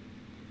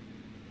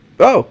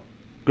 Oh,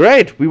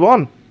 great, we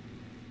won.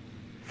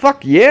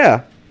 Fuck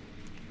yeah.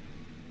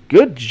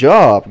 Good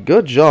job,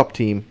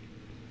 team.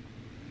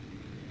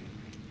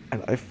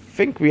 And I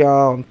think we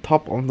are on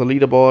top on the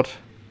leaderboard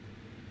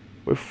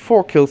with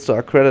 4 kills to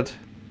our credit.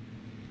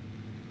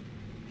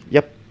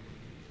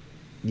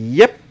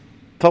 Yep,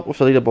 top of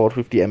the leaderboard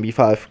with the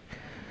MB5.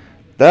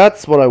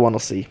 That's what I want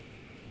to see.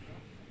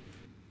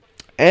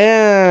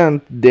 And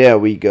there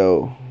we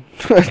go.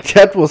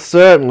 That was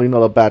certainly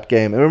not a bad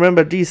game. And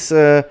remember, these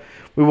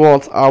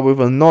rewards are with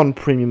a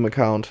non-premium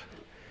account.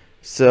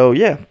 So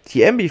yeah,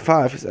 the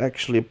MB5 is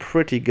actually a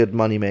pretty good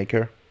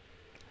moneymaker.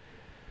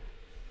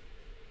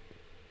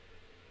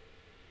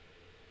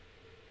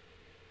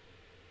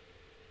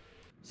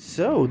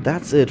 So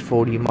that's it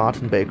for the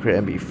Martin Baker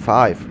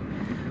MB5.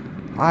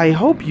 I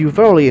hope you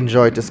thoroughly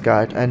enjoyed this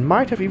guide and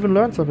might have even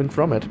learned something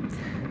from it.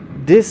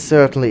 This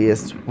certainly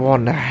is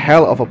one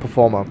hell of a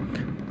performer.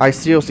 I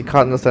seriously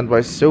can't understand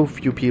why so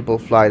few people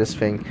fly this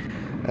thing.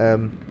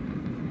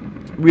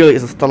 Really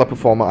is a stellar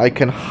performer. I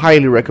can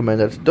highly recommend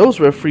it. Those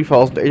were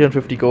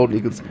 3,850 gold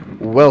eagles.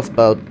 Well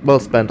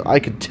spent, I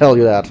can tell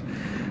you that.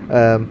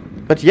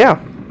 But yeah,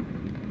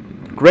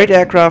 great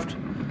aircraft.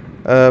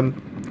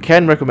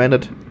 Can recommend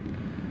it.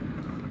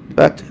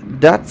 But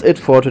that's it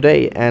for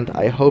today, and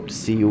I hope to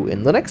see you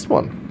in the next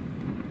one.